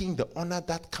seeking the honor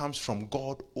that comes from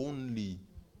God only.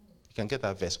 You can get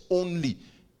that verse. Only.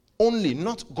 Only,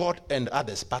 not God and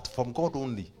others, but from God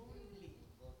only.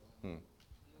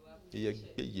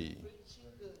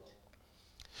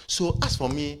 So as for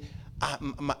me,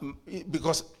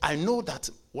 because I know that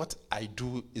what I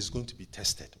do is going to be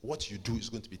tested. What you do is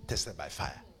going to be tested by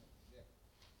fire.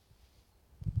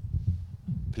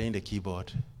 Playing the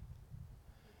keyboard.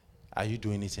 Are you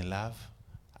doing it in love?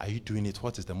 Are you doing it?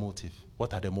 What is the motive?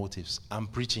 What are the motives? I'm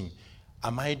preaching.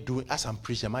 As I'm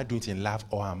preaching, am I doing it in love,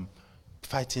 or I'm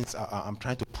fighting, I'm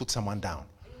trying to put someone down?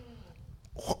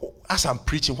 As I'm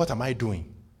preaching, what am I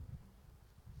doing?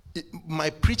 My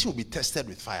preaching will be tested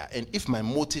with fire, and if my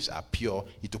motives are pure,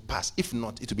 it will pass. If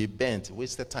not, it will be burnt,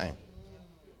 wasted time.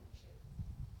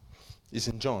 It's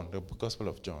in John, the Gospel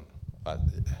of John.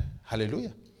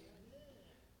 Hallelujah.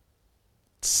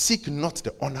 Seek not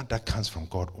the honor that comes from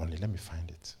God only. Let me find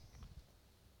it.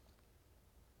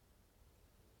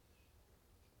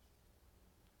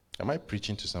 Am I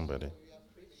preaching to somebody?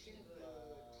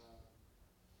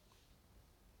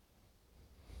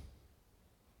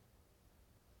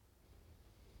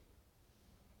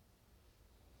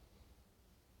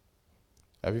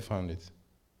 Have you found it?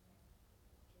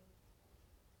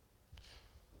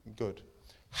 Good.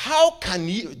 How can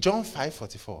ye, John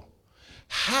 5:44,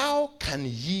 how can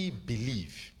ye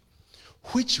believe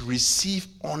which receive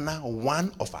honor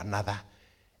one of another,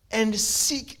 and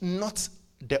seek not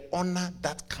the honor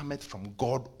that cometh from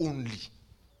God only?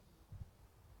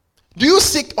 Do you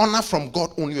seek honor from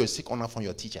God only, or seek honor from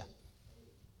your teacher?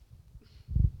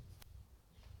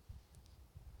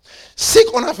 Seek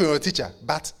honor from your teacher,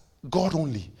 but God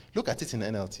only. Look at it in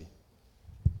NLT.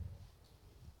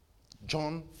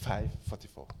 John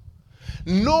 5:44.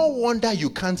 No wonder you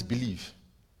can't believe.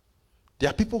 There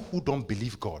are people who don't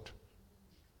believe God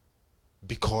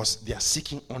because they are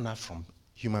seeking honor from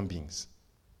human beings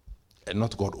and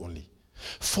not God only.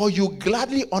 For you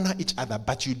gladly honor each other,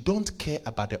 but you don't care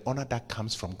about the honor that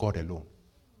comes from God alone.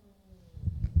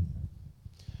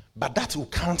 But that will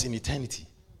count in eternity.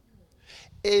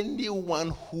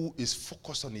 Anyone who is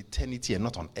focused on eternity and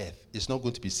not on earth is not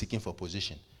going to be seeking for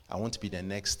position. I want to be the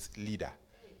next leader,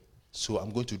 so I'm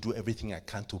going to do everything I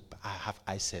can to have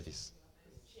eye service.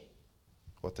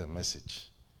 What a message.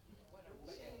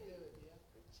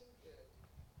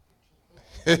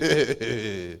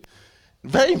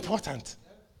 Very important.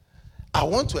 I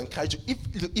want to encourage you,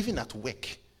 even at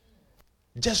work,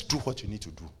 just do what you need to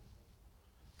do.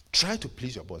 Try to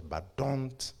please your boss, but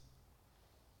don't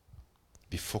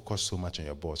be focused so much on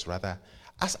your boss. Rather,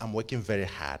 as I'm working very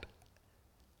hard,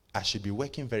 I should be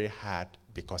working very hard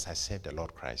because I serve the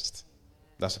Lord Christ.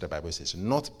 That's what the Bible says.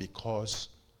 Not because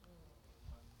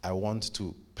I want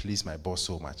to please my boss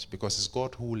so much, because it's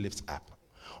God who lifts up.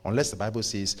 Unless the Bible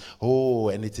says, oh,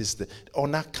 and it is the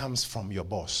honor comes from your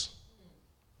boss.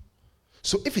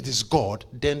 So if it is God,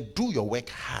 then do your work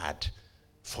hard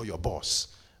for your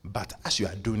boss. But as you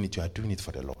are doing it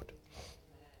for the Lord.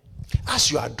 As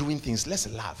you are doing things, let's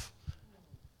laugh.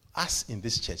 Us in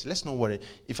this church, let's not worry.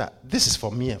 This is for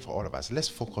me and for all of us. Let's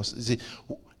focus.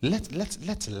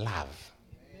 Let's laugh.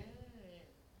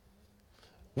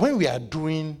 When we are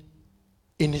doing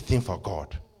anything for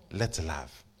God, let's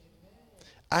laugh.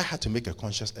 I had to make a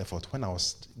conscious effort when I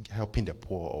was helping the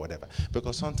poor or whatever,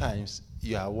 because sometimes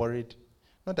you are worried.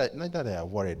 Not that they are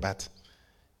worried, but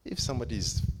if somebody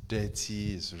is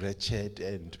dirty, is wretched,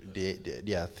 and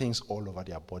there are things all over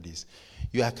their bodies,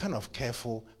 you are kind of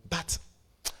careful. But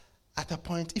at a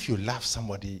point, if you laugh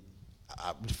somebody,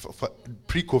 for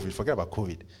pre-COVID, forget about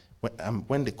COVID,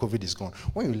 when the COVID is gone,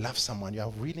 when you laugh someone, you are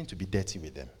willing to be dirty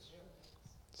with them.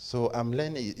 So I'm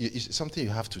learning, it's something you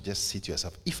have to just say to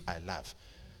yourself, if I laugh,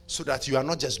 so that you are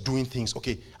not just doing things,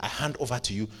 okay, I hand over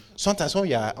to you. Sometimes when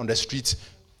you are on the streets,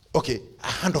 okay, I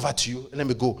hand over to you, let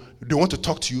me go. They want to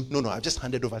talk to you. No, I've just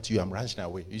handed over to you. I'm rushing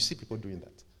away. You see people doing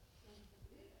that.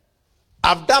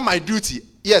 I've done my duty.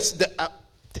 Yes,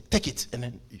 take it. And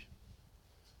then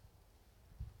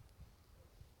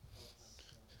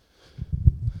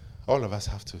all of us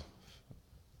have to.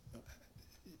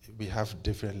 We have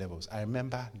different levels. I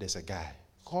remember there's a guy,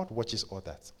 God watches all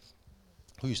that,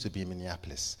 who used to be in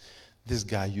Minneapolis. This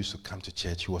guy used to come to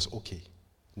church. He was okay.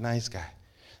 Nice guy.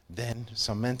 Then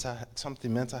some mental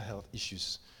health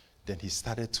issues. Then he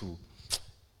started to,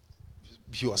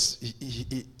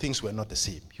 things were not the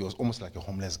same. He was almost like a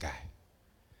homeless guy.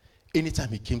 Anytime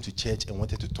he came to church and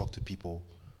wanted to talk to people,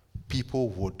 people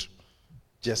would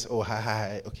just, oh,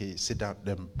 hi, okay, sit down,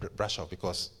 then brush off,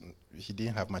 because he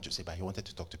didn't have much to say, but he wanted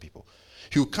to talk to people.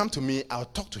 He would come to me, I'll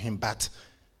talk to him, but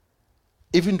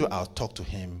even though I'll talk to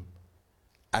him,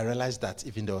 I realized that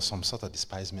even there was some sort of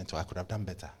despisement, or I could have done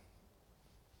better.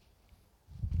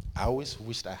 I always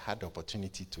wished I had the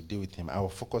opportunity to deal with him. I will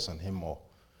focus on him more,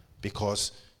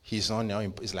 because he's not now.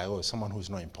 It's like, oh, someone who's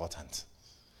not important.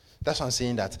 That's why I'm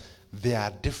saying that there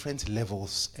are different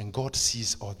levels, and God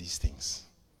sees all these things.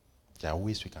 There are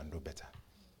ways we can do better.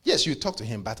 Yes, you talk to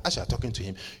him, but as you are talking to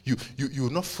him, you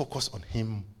will not focus on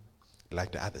him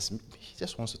like the others. He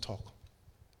just wants to talk.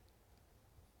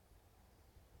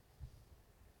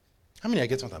 How many are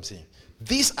getting what I'm saying?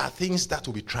 These are things that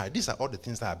will be tried. These are all the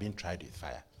things that are being tried with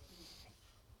fire.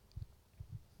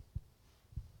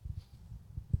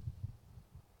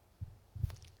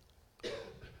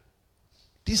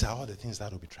 These are all the things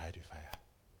that will be tried with fire.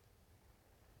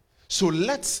 So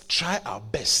let's try our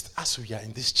best as we are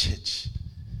in this church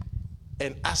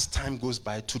and as time goes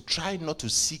by to try not to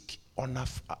seek honor,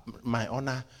 my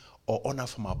honor or honor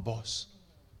from our boss,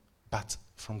 but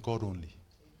from God only.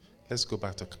 Let's go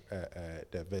back to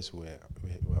the verse we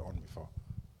were on before.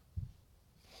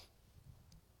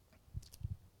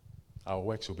 Our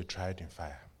works will be tried in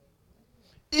fire.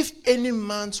 If any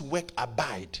man's work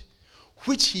abide,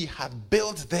 which he hath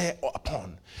built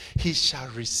thereupon, he shall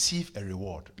receive a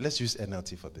reward. Let's use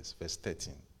NLT for this,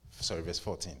 verse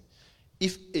 14.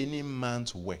 If any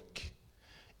man's work,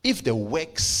 if the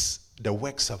work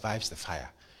survives the fire,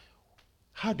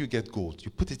 how do you get gold?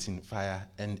 You put it in fire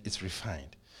and it's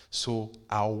refined. So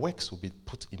our works will be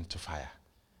put into fire.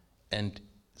 And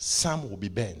some will be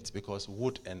burnt because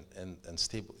wood and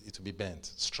stable, it will be burnt.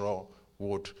 Straw,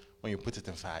 wood, when you put it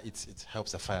in fire, it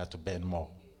helps the fire to burn more.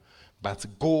 But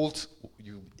gold,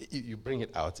 you bring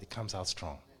it out, it comes out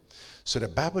strong. So the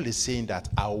Bible is saying that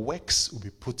our works will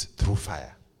be put through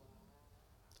fire.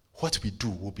 What we do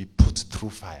will be put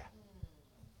through fire.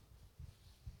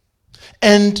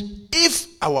 And if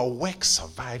our work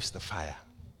survives the fire,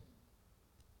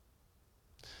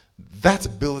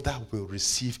 that builder will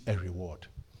receive a reward.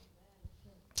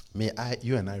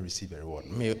 You and I receive a reward.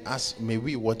 May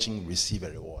we watching receive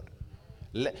a reward.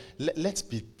 Let's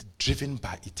be driven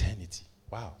by eternity.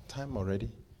 Wow, time already?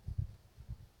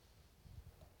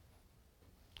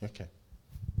 Okay.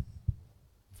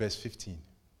 Verse 15.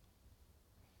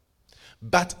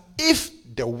 But if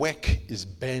the work is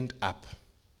burned up,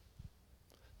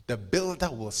 the builder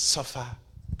will suffer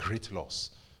great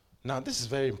loss. Now, this is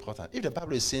very important. If the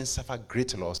Bible is saying suffer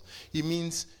great loss, it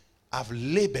means I've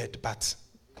labored, but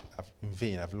in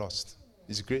vain, I've lost.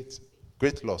 It's great.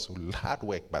 Great loss, hard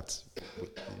work, but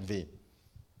in vain.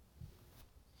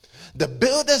 The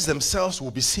builders themselves will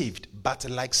be saved, but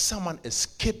like someone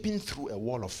escaping through a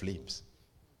wall of flames.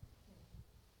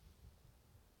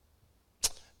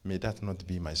 May that not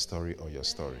be my story or your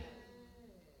story.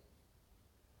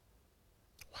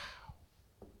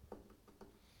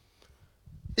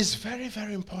 It's very,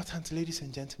 very important, ladies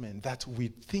and gentlemen, that we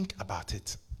think about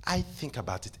it. I think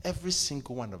about it. Every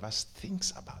single one of us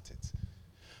thinks about it.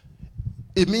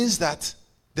 It means that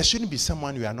there shouldn't be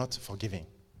someone we are not forgiving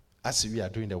as we are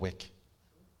doing the work.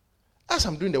 As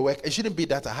I'm doing the work, it shouldn't be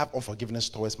that I have unforgiveness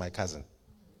towards my cousin.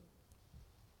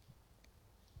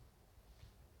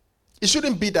 It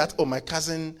shouldn't be that, my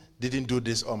cousin didn't do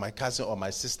this, or my cousin, or my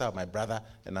sister, or my brother,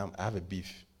 and I have a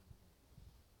beef.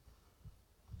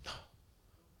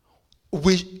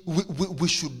 We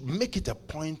should make it a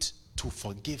point to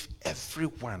forgive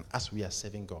everyone as we are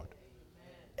serving God.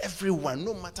 Everyone,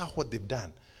 no matter what they've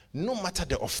done, no matter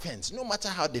the offense, no matter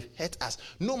how they've hurt us,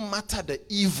 no matter the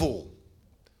evil,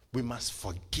 we must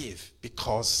forgive,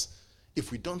 because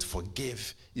if we don't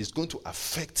forgive, it's going to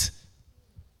affect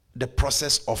the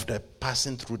process of the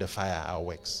passing through the fire, our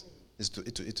works. It's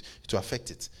to affect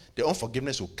it. The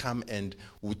unforgiveness will come and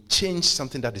will change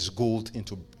something that is gold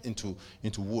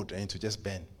into wood and to just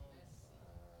burn.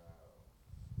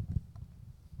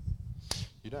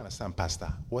 You don't understand,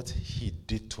 Pastor. What he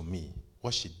did to me,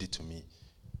 what she did to me,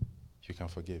 you can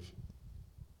forgive.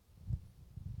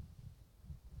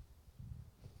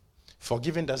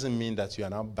 Forgiving doesn't mean that you are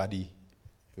now buddy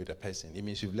with a person. It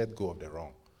means you've let go of the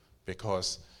wrong.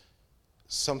 Because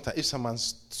sometimes if someone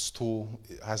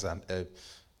has a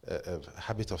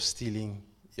habit of stealing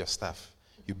your stuff,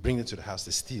 you bring it to the house,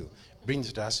 they steal. Bring it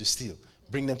to the house, you steal.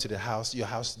 Bring them to the house, your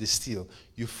house, they steal.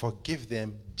 You forgive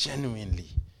them genuinely.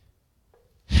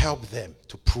 Help them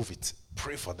to prove it.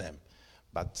 Pray for them.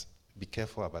 But be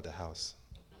careful about the house.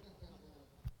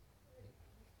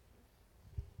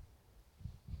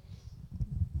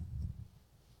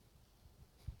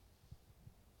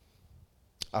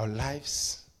 Our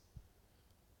lives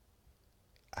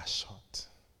are short.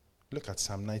 Look at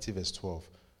Psalm 90 verse 12.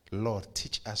 Lord,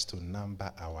 teach us to number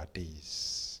our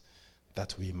days,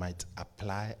 that we might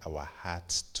apply our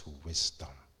hearts to wisdom.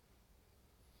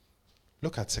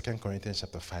 Look at 2 Corinthians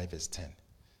chapter 5 verse 10.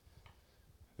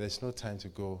 There's no time to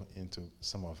go into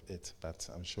some of it, but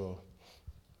I'm sure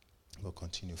we'll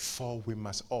continue. For we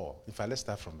must all, in fact, let's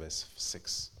start from verse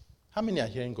 6. How many are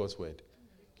hearing God's word?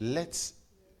 Let's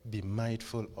be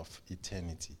mindful of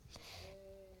eternity.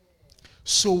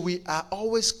 So we are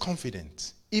always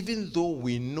confident, even though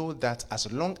we know that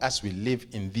as long as we live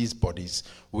in these bodies,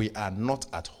 we are not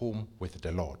at home with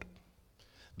the Lord.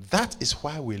 That is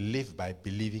why we live by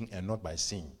believing and not by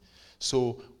seeing.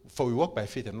 So, for we walk by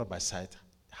faith and not by sight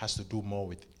has to do more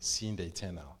with seeing the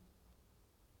eternal.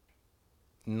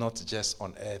 Not just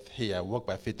on earth. Hey, I walk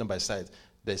by faith, not by sight.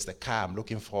 There's the car I'm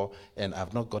looking for, and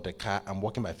I've not got the car. I'm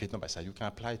walking by faith, not by sight. You can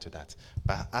apply to that.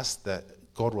 But as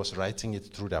God was writing it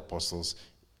through the apostles,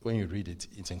 when you read it,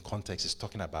 it's in context. It's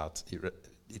talking about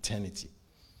eternity.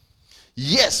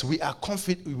 Yes, we are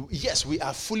confident. Yes, we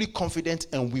are fully confident,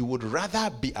 and we would rather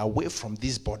be away from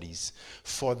these bodies,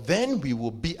 for then we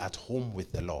will be at home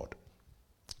with the Lord.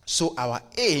 So our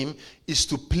aim is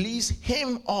to please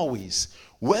Him always,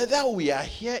 whether we are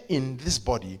here in this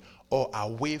body or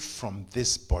away from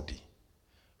this body.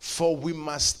 For we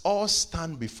must all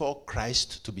stand before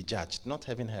Christ to be judged, not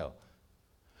heaven, hell.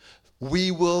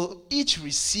 We will each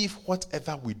receive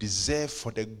whatever we deserve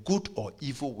for the good or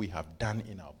evil we have done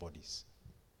in our bodies.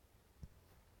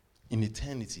 In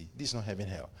eternity, this is not heaven,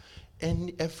 hell.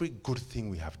 Every good thing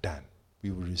we have done,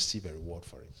 we will receive a reward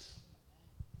for it.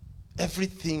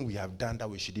 Everything we have done that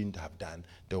we shouldn't have done,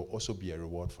 there will also be a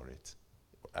reward for it.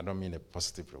 I don't mean a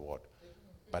positive reward.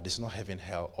 But it's not heaven,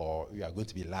 hell, or you are going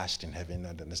to be lashed in heaven,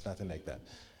 and there's nothing like that.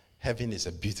 Heaven is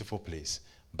a beautiful place,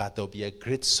 but there will be a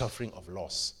great suffering of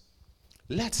loss.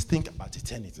 Let's think about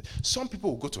eternity. Some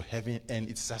people will go to heaven and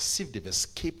it's as if they've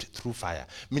escaped through fire,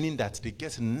 meaning that they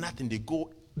get nothing, they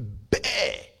go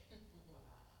bare,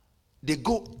 they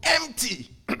go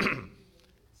empty.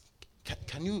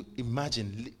 Can you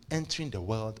imagine entering the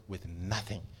world with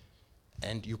nothing?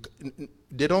 And you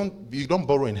don't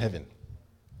borrow in heaven.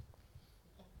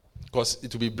 Because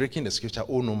it will be breaking the scripture,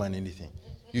 oh no man anything.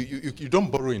 You don't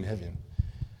borrow in heaven.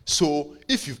 So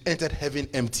if you've entered heaven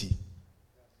empty,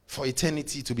 for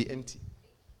eternity to be empty.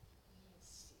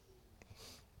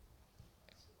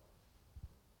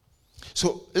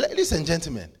 So, ladies and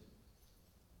gentlemen,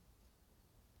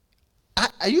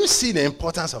 are you seeing the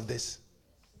importance of this?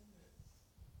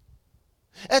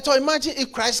 And so imagine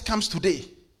if Christ comes today.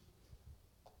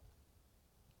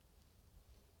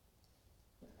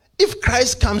 If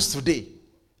Christ comes today,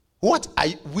 what are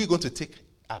we going to take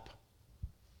up?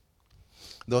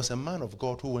 There was a man of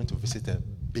God who went to visit a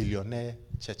billionaire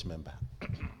church member.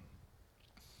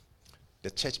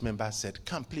 The church member said,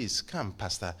 "Come, please, come,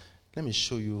 Pastor. Let me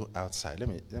show you outside. Let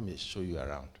me show you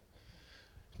around.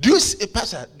 Do you see,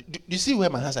 Pastor? Do you see where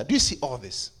my hands are? Do you see all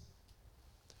this?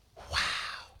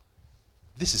 Wow,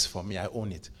 this is for me. I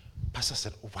own it." Pastor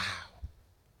said, "Wow.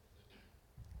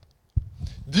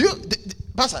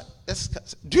 Pastor,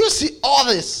 do you see all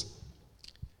this?"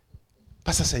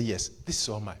 Pastor said, "Yes. This is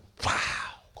all mine." Wow.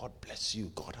 God bless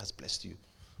you. God has blessed you.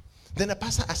 Then the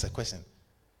pastor asked a question.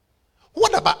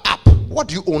 What about up? What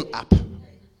do you own up?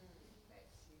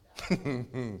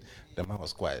 The man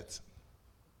was quiet.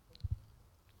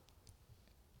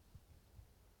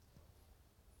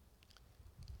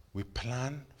 We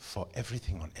plan for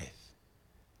everything on earth.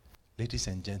 Ladies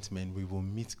and gentlemen, we will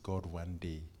meet God one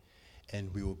day,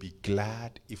 and we will be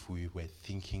glad if we were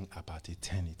thinking about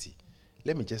eternity.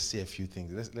 Let me just say a few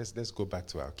things. Let's go back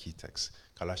to our key text,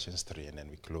 Colossians 3, and then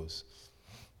we close.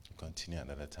 Continue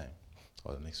another time,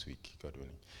 or next week, God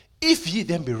willing. If ye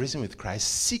then be risen with Christ,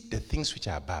 seek the things which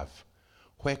are above,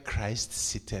 where Christ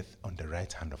sitteth on the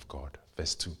right hand of God.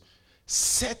 Verse 2.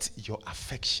 Set your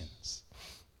affections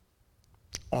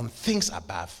on things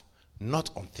above,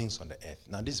 not on things on the earth.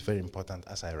 Now, this is very important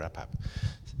as I wrap up.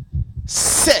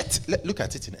 Look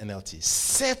at it in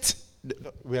NLT.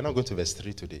 We are not going to verse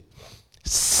 3 today.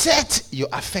 Set your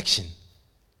affection.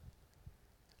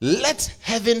 Let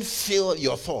heaven fill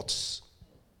your thoughts.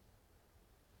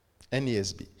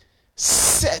 NASB.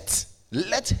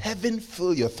 Let heaven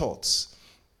fill your thoughts.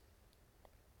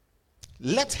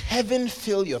 Let heaven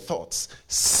fill your thoughts.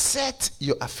 Set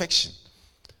your affection.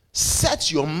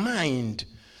 Set your mind.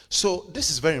 So this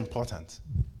is very important.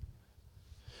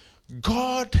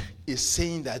 God is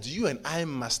saying that you and I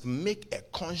must make a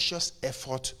conscious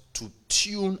effort to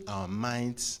tune our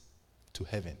minds to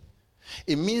heaven.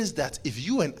 It means that if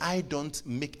you and I don't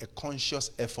make a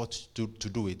conscious effort to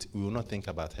do it, we will not think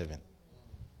about heaven.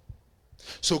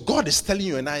 So God is telling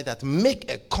you and I that make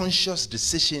a conscious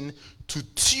decision to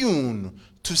tune,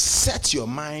 to set your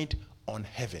mind on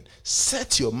heaven.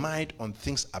 Set your mind on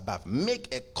things above.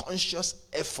 Make a conscious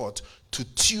effort to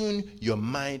tune your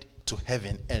mind to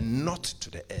heaven and not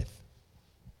to the earth.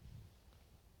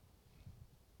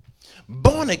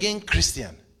 Born again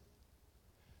Christian,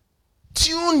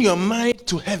 tune your mind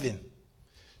to heaven.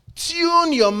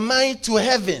 Tune your mind to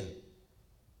heaven.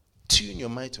 Tune your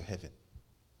mind to heaven.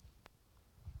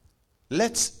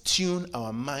 Let's tune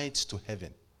our minds to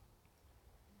heaven.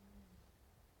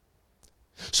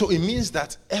 So it means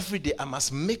that every day I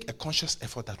must make a conscious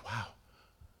effort that, wow,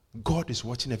 God is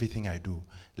watching everything I do.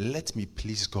 Let me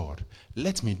please God.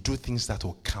 Let me do things that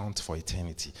will count for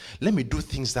eternity. Let me do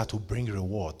things that will bring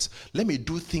rewards. Let me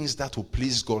do things that will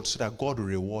please God so that God will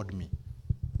reward me.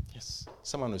 Yes.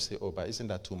 Someone will say, oh, but isn't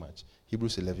that too much?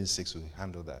 Hebrews 11:6 will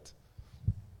handle that.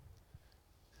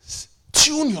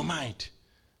 Tune your mind.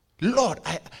 Lord,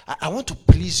 I want to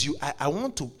please you. I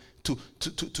want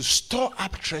to store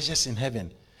up treasures in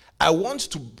heaven. I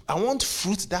want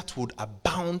fruit that would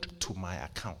abound to my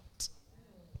account.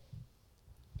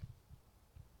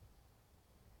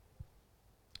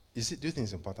 Do you think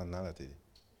it's important now?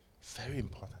 Very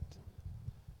important.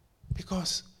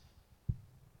 Because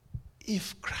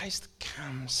if Christ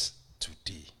comes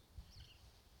today,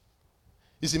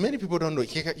 you see, many people don't know.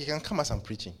 He can come as I'm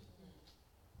preaching.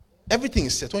 Everything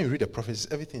is set. When you read the prophecies,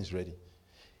 everything is ready.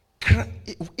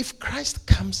 If Christ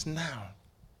comes now,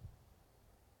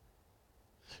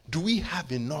 do we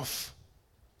have enough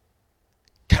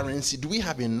currency? Do we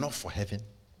have enough for heaven?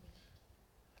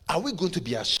 Are we going to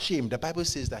be ashamed? The Bible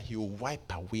says that he will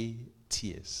wipe away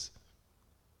tears.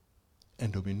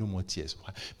 And there will be no more tears.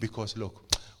 Why? Because look,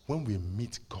 when we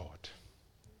meet God,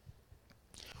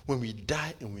 when we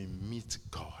die and we meet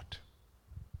God,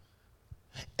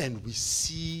 and we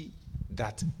see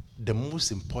that the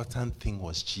most important thing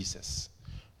was Jesus.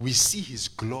 We see his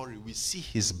glory, we see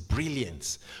his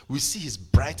brilliance, we see his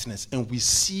brightness, and we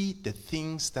see the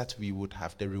things that we would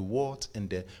have, the reward and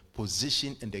the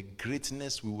position and the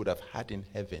greatness we would have had in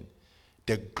heaven.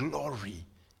 The glory.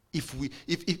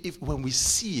 If when we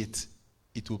see it,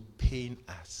 it will pain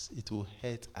us, it will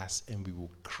hurt us, and we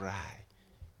will cry.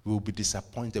 We will be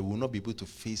disappointed. We will not be able to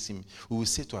face him. We will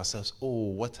say to ourselves, oh,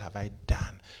 what have I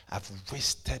done? I've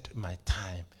wasted my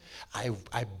time. I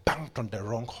banked on the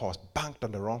wrong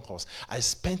horse. I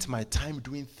spent my time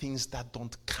doing things that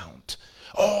don't count.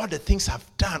 All the things I've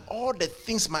done, all the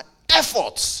things, my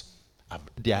efforts,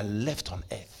 they are left on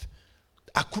earth.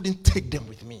 I couldn't take them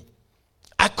with me.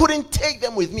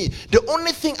 The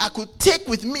only thing I could take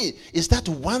with me is that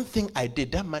one thing I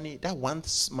did, that money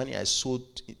I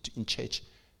sold in church.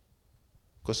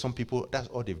 Because some people, that's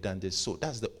all they've done. So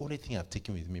that's the only thing I've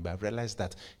taken with me. But I've realized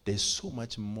that there's so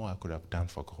much more I could have done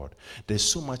for God. There's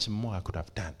so much more I could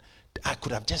have done. I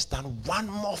could have just done one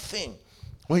more thing.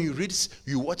 When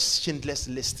you watch Schindler's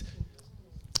List,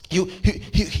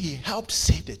 he helped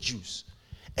save the Jews.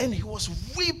 And he was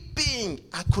weeping.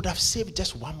 I could have saved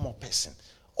just one more person.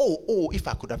 Oh, if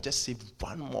I could have just saved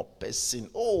one more person.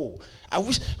 Oh, I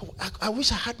wish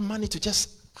I had money to just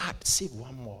save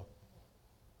one more.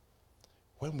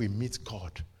 When we meet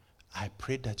God, I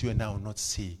pray that you and I will not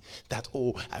say that,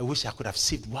 oh, I wish I could have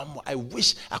saved one more. I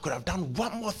wish I could have done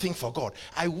one more thing for God.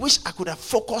 I wish I could have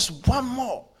focused one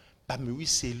more. But may we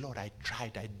say, Lord, I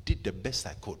tried. I did the best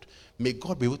I could. May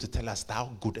God be able to tell us, thou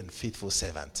good and faithful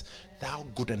servant. Thou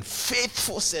good and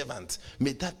faithful servant.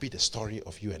 May that be the story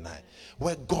of you and I.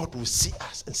 Where God will see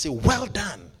us and say, well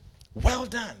done. Well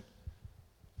done.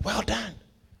 Well done.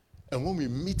 And when we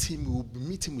meet him, we will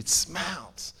meet him with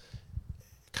smiles.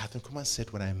 Catherine Kuhlman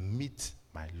said, when I meet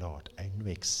my Lord, I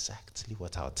know exactly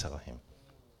what I'll tell him.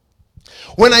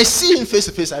 When I see him face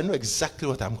to face, I know exactly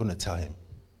what I'm going to tell him.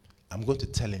 I'm going to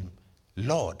tell him,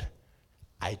 Lord,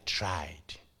 I tried.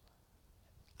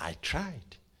 I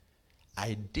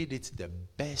did it the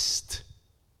best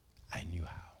I knew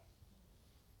how.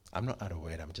 I'm not out of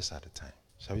word, I'm just out of time.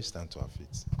 Shall we stand to our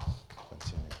feet?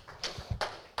 Continue.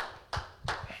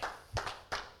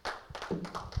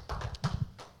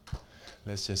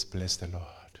 Let's just bless the Lord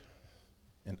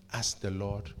and ask the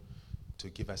Lord to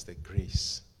give us the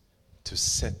grace to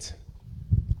set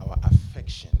our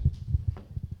affection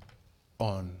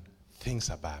on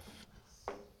things above.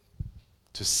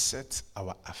 To set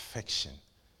our affection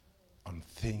on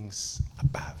things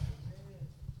above.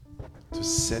 To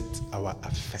set our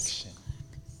affection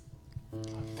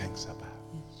on things above.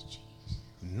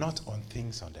 Not on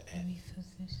things on the earth.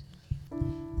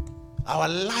 Our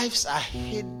lives are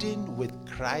hidden with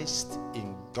Christ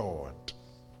in God.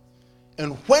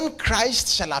 And when Christ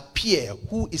shall appear,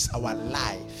 who is our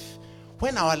life?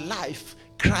 When our life,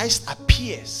 Christ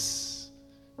appears,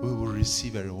 we will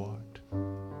receive a reward.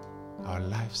 Our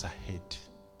lives are hid.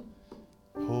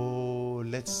 Oh,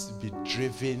 let's be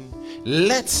driven.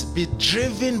 Let's be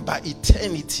driven by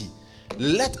eternity.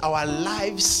 Let our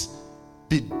lives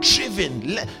be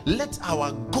driven. Let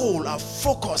our goal, our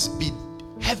focus be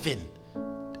heaven.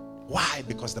 Why?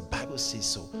 Because the Bible says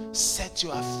so. Set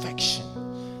your affection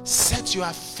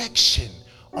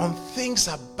on things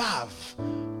above.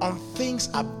 On things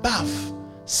above.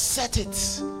 Set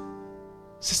it.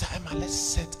 Sister Emma, let's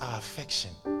set our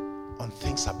affection on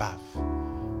things above.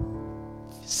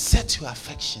 Set your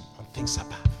affection on things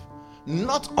above,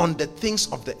 not on the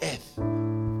things of the earth.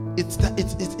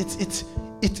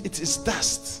 It is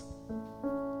dust.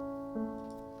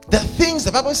 The things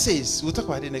the Bible says, we'll talk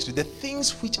about it next week. The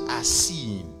things which are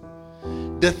seen,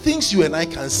 the things you and I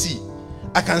can see.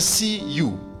 I can see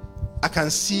you. I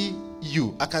can see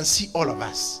you. I can see all of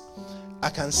us. I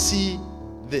can see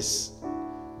this.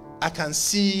 I can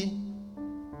see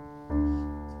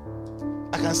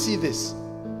this.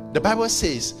 The Bible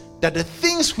says that the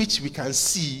things which we can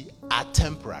see are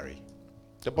temporary.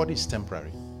 The body is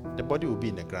temporary. The body will be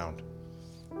in the ground.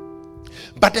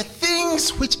 But the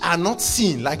things which are not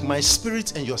seen, like my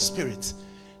spirit and your spirit,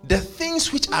 the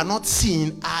things which are not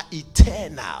seen are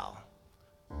eternal,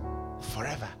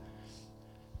 forever.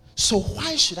 So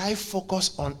why should I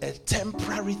focus on a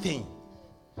temporary thing?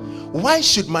 Why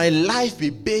should my life be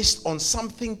based on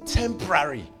something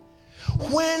temporary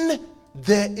when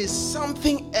there is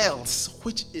something else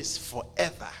which is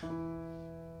forever?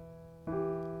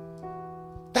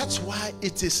 That's why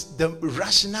it is the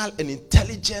rational and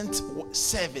intelligent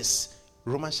service.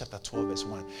 Romans chapter 12 verse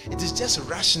 1. It is just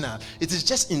rational. It is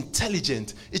just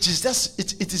intelligent. It is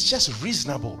just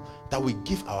reasonable that we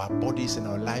give our bodies and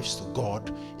our lives to God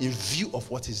in view of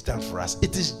what He's done for us.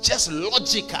 It is just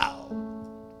logical.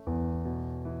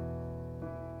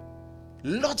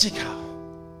 Logical.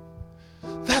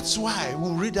 That's why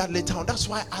we'll read that later on. That's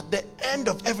why at the end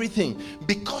of everything,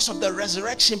 because of the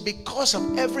resurrection, because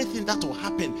of everything that will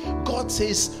happen, God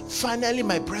says, finally,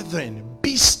 my brethren,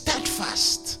 be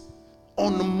steadfast,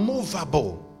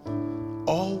 unmovable,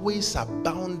 always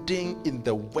abounding in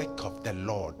the work of the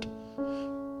Lord.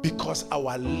 Because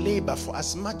our labor, for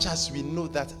as much as we know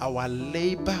that our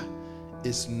labor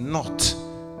is not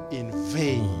in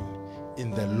vain in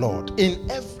the Lord.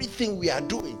 In everything we are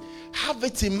doing, have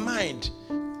it in mind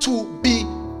to be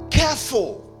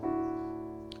careful,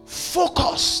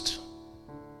 focused.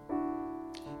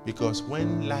 Because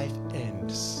when life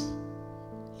ends,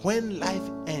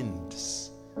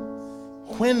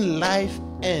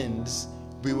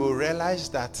 we will realize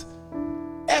that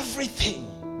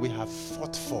everything we have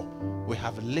fought for, we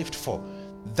have lived for,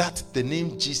 that the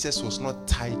name Jesus was not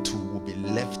tied to, will be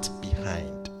left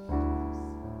behind.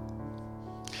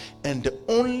 And the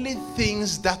only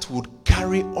things that would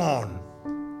carry on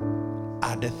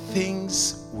are the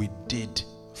things we did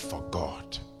for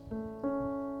God.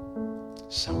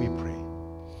 Shall we pray?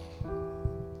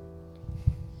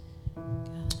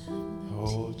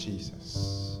 Oh,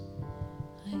 Jesus.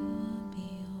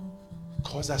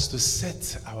 Cause us to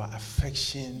set our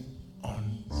affection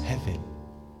on heaven.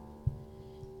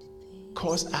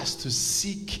 Cause us to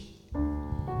seek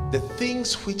the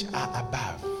things which are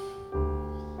above,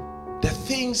 the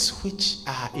things which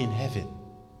are in heaven.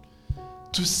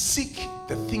 To seek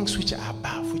the things which are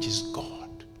above, which is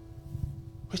God,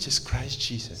 which is Christ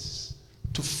Jesus.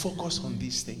 To focus on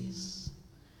these things,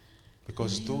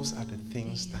 because those are the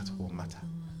things that will matter.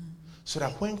 So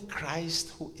that when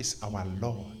Christ, who is our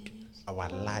Lord, our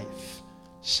life,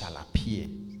 shall appear,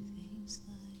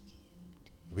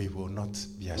 we will not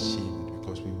be ashamed,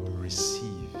 because we will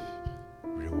receive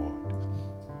reward.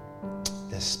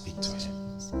 Let's speak to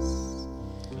Him.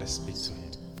 Let's speak to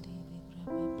Him.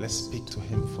 Let's speak to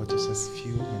Him for just a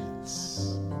few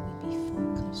minutes.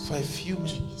 For a few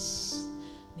minutes,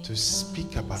 to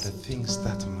speak about the things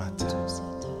that matter.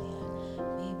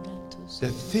 The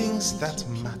things that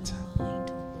matter.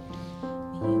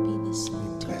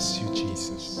 We bless you,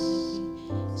 Jesus.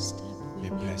 We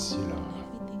bless you, Lord.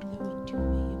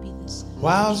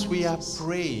 Whilst we are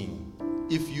praying,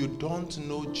 if you don't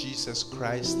know Jesus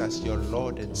Christ as your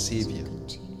Lord and Savior,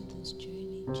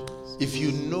 if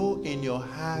you know in your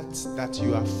heart that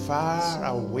you are far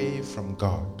away from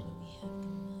God,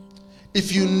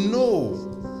 if you know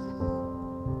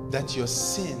that your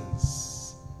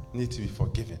sins need to be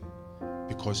forgiven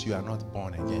because you are not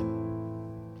born again,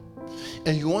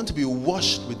 and you want to be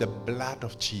washed with the blood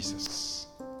of Jesus,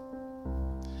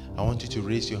 I want you to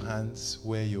raise your hands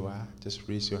where you are. Just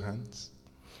raise your hands.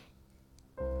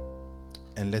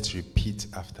 And let's repeat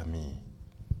after me.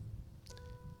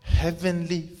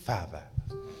 Heavenly Father,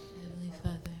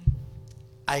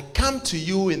 I come to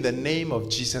you in the name of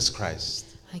Jesus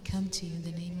Christ. I come to you in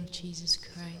the name of Jesus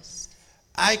Christ.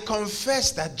 I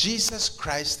confess that Jesus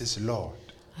Christ is Lord.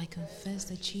 I confess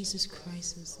that Jesus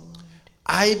Christ is Lord.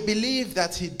 I believe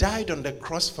that He died on the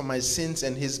cross for my sins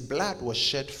and His blood was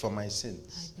shed for my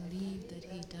sins. I believe that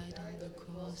He died on the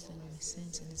cross and my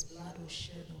sins and His blood was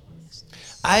shed on my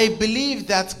sins. I believe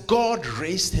that God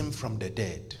raised Him from the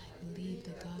dead. I believe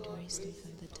that God raised Him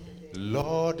from the dead.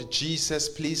 Lord Jesus,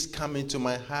 please come into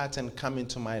my heart and come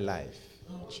into my life.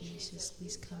 Lord Jesus,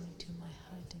 please come into my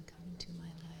heart and come into my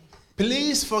life.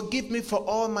 Please forgive me for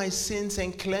all my sins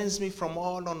and cleanse me from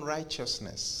all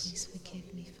unrighteousness. Please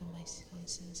forgive me for my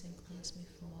sins and cleanse me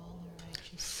from all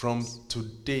unrighteousness. From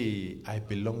today, I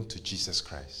belong to Jesus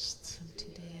Christ. From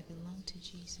today, I belong to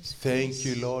Jesus Christ. Thank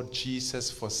you, Lord Jesus,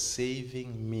 for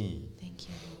saving me. Thank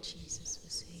you, Lord Jesus, for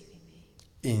saving me.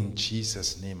 In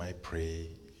Jesus' name I pray.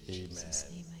 In Amen. Jesus'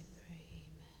 name I pray.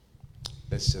 Amen.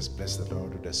 Let's just bless the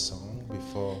Lord with a song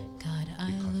before God, I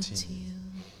we look to continue. you.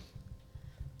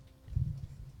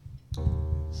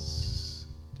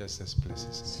 Just let's bless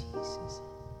his name. Jesus.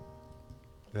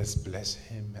 Let's bless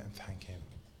him and thank him.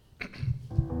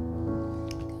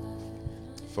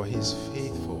 For he's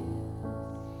faithful.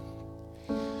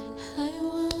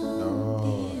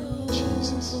 Oh,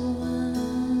 Jesus.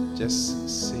 Just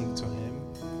sing to him.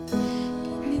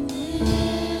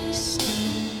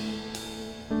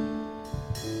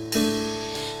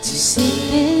 To see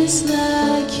things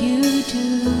like you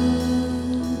do,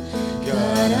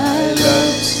 God, I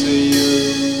look to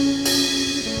you.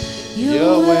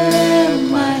 You're where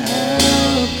my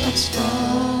help comes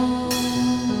from.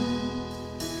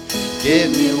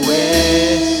 Give me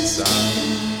wisdom.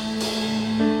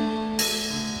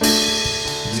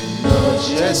 You know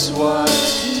just what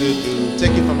to do.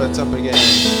 Take it from the top again.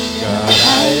 God,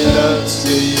 I look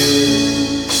to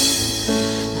you.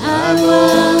 I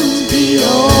won't be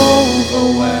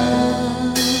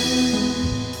overwhelmed.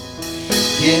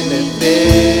 Give me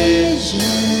visions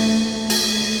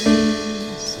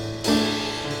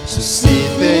to see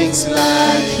things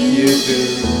like you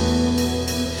do.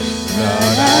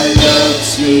 God, I look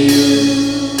to you.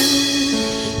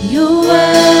 You're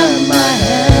where my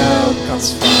help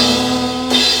comes from.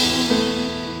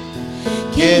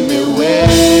 Give me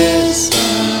wisdom.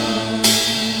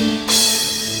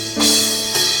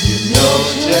 You know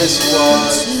just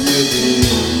what to do.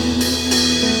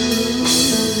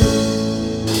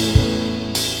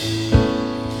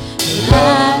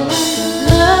 I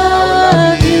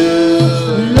love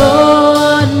you,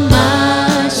 Lord,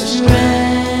 my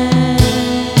strength.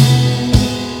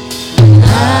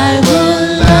 I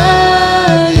will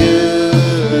love you,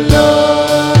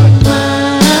 Lord,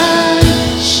 my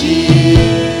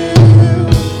shield.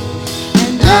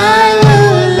 And I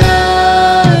will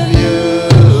love you,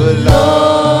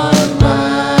 Lord,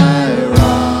 my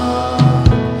rock.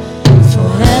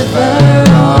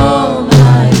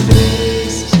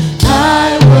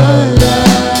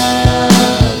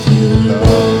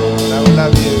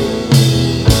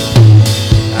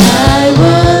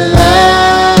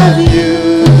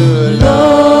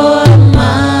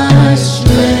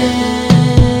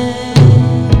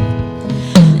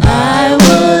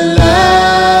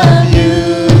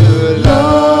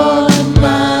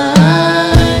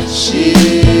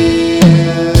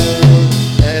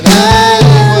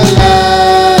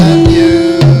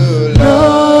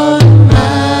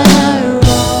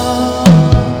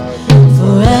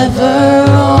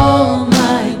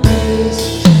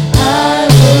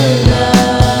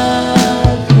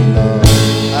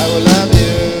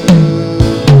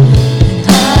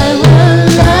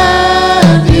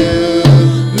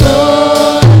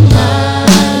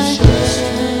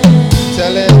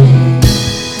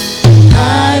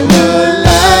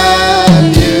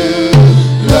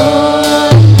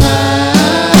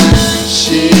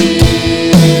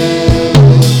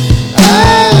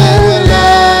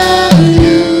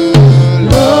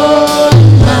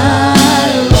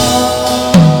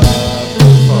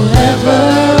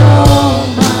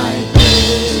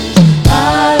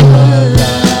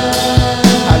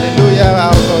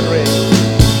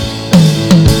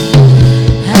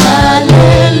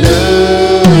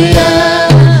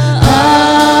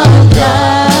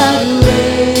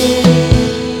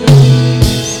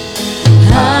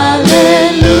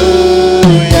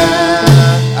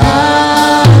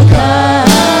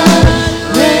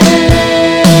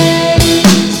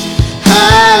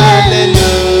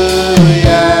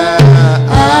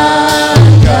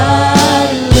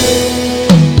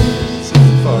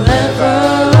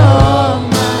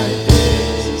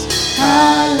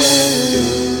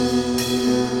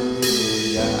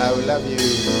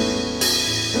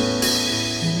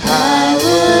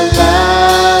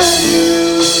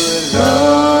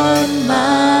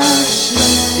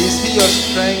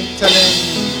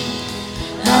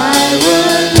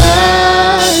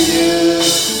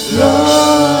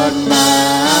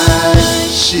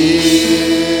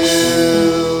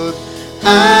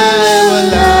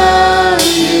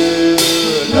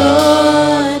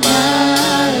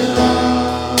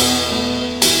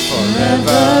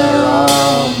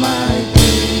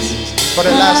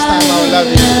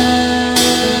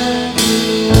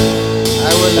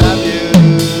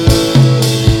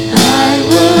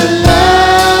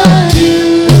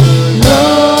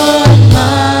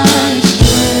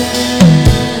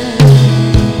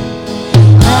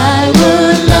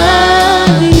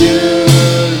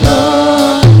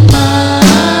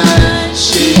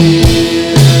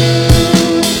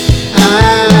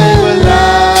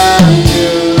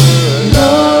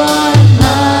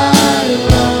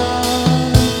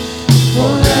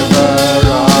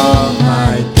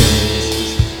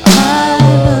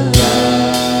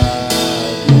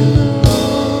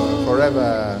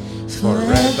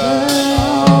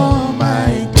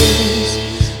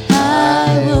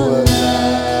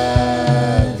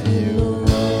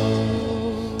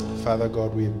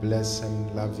 we bless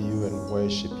and love you and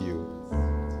worship you.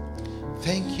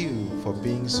 Thank you for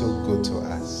being so good to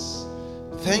us.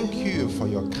 Thank you for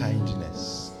your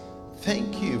kindness.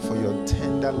 Thank you for your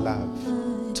tender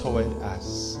love toward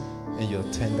us and your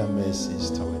tender mercies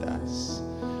toward us.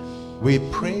 We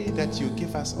pray that you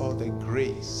give us all the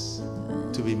grace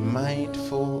to be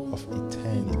mindful of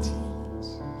eternity,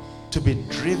 to be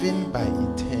driven by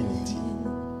eternity,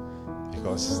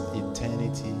 because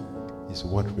eternity is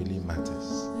what really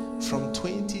matters. From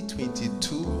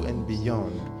 2022 and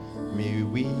beyond, may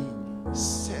we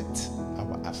set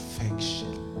our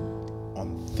affection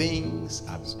on things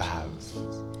above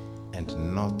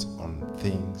and not on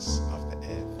things of the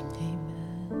earth.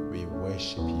 Amen. We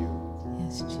worship you.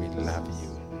 Yes, We Jesus. love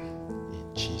you.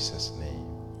 In Jesus' name,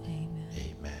 Amen.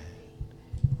 amen.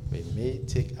 We may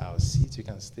take our seats. You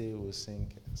can stay. We'll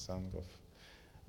sing a song of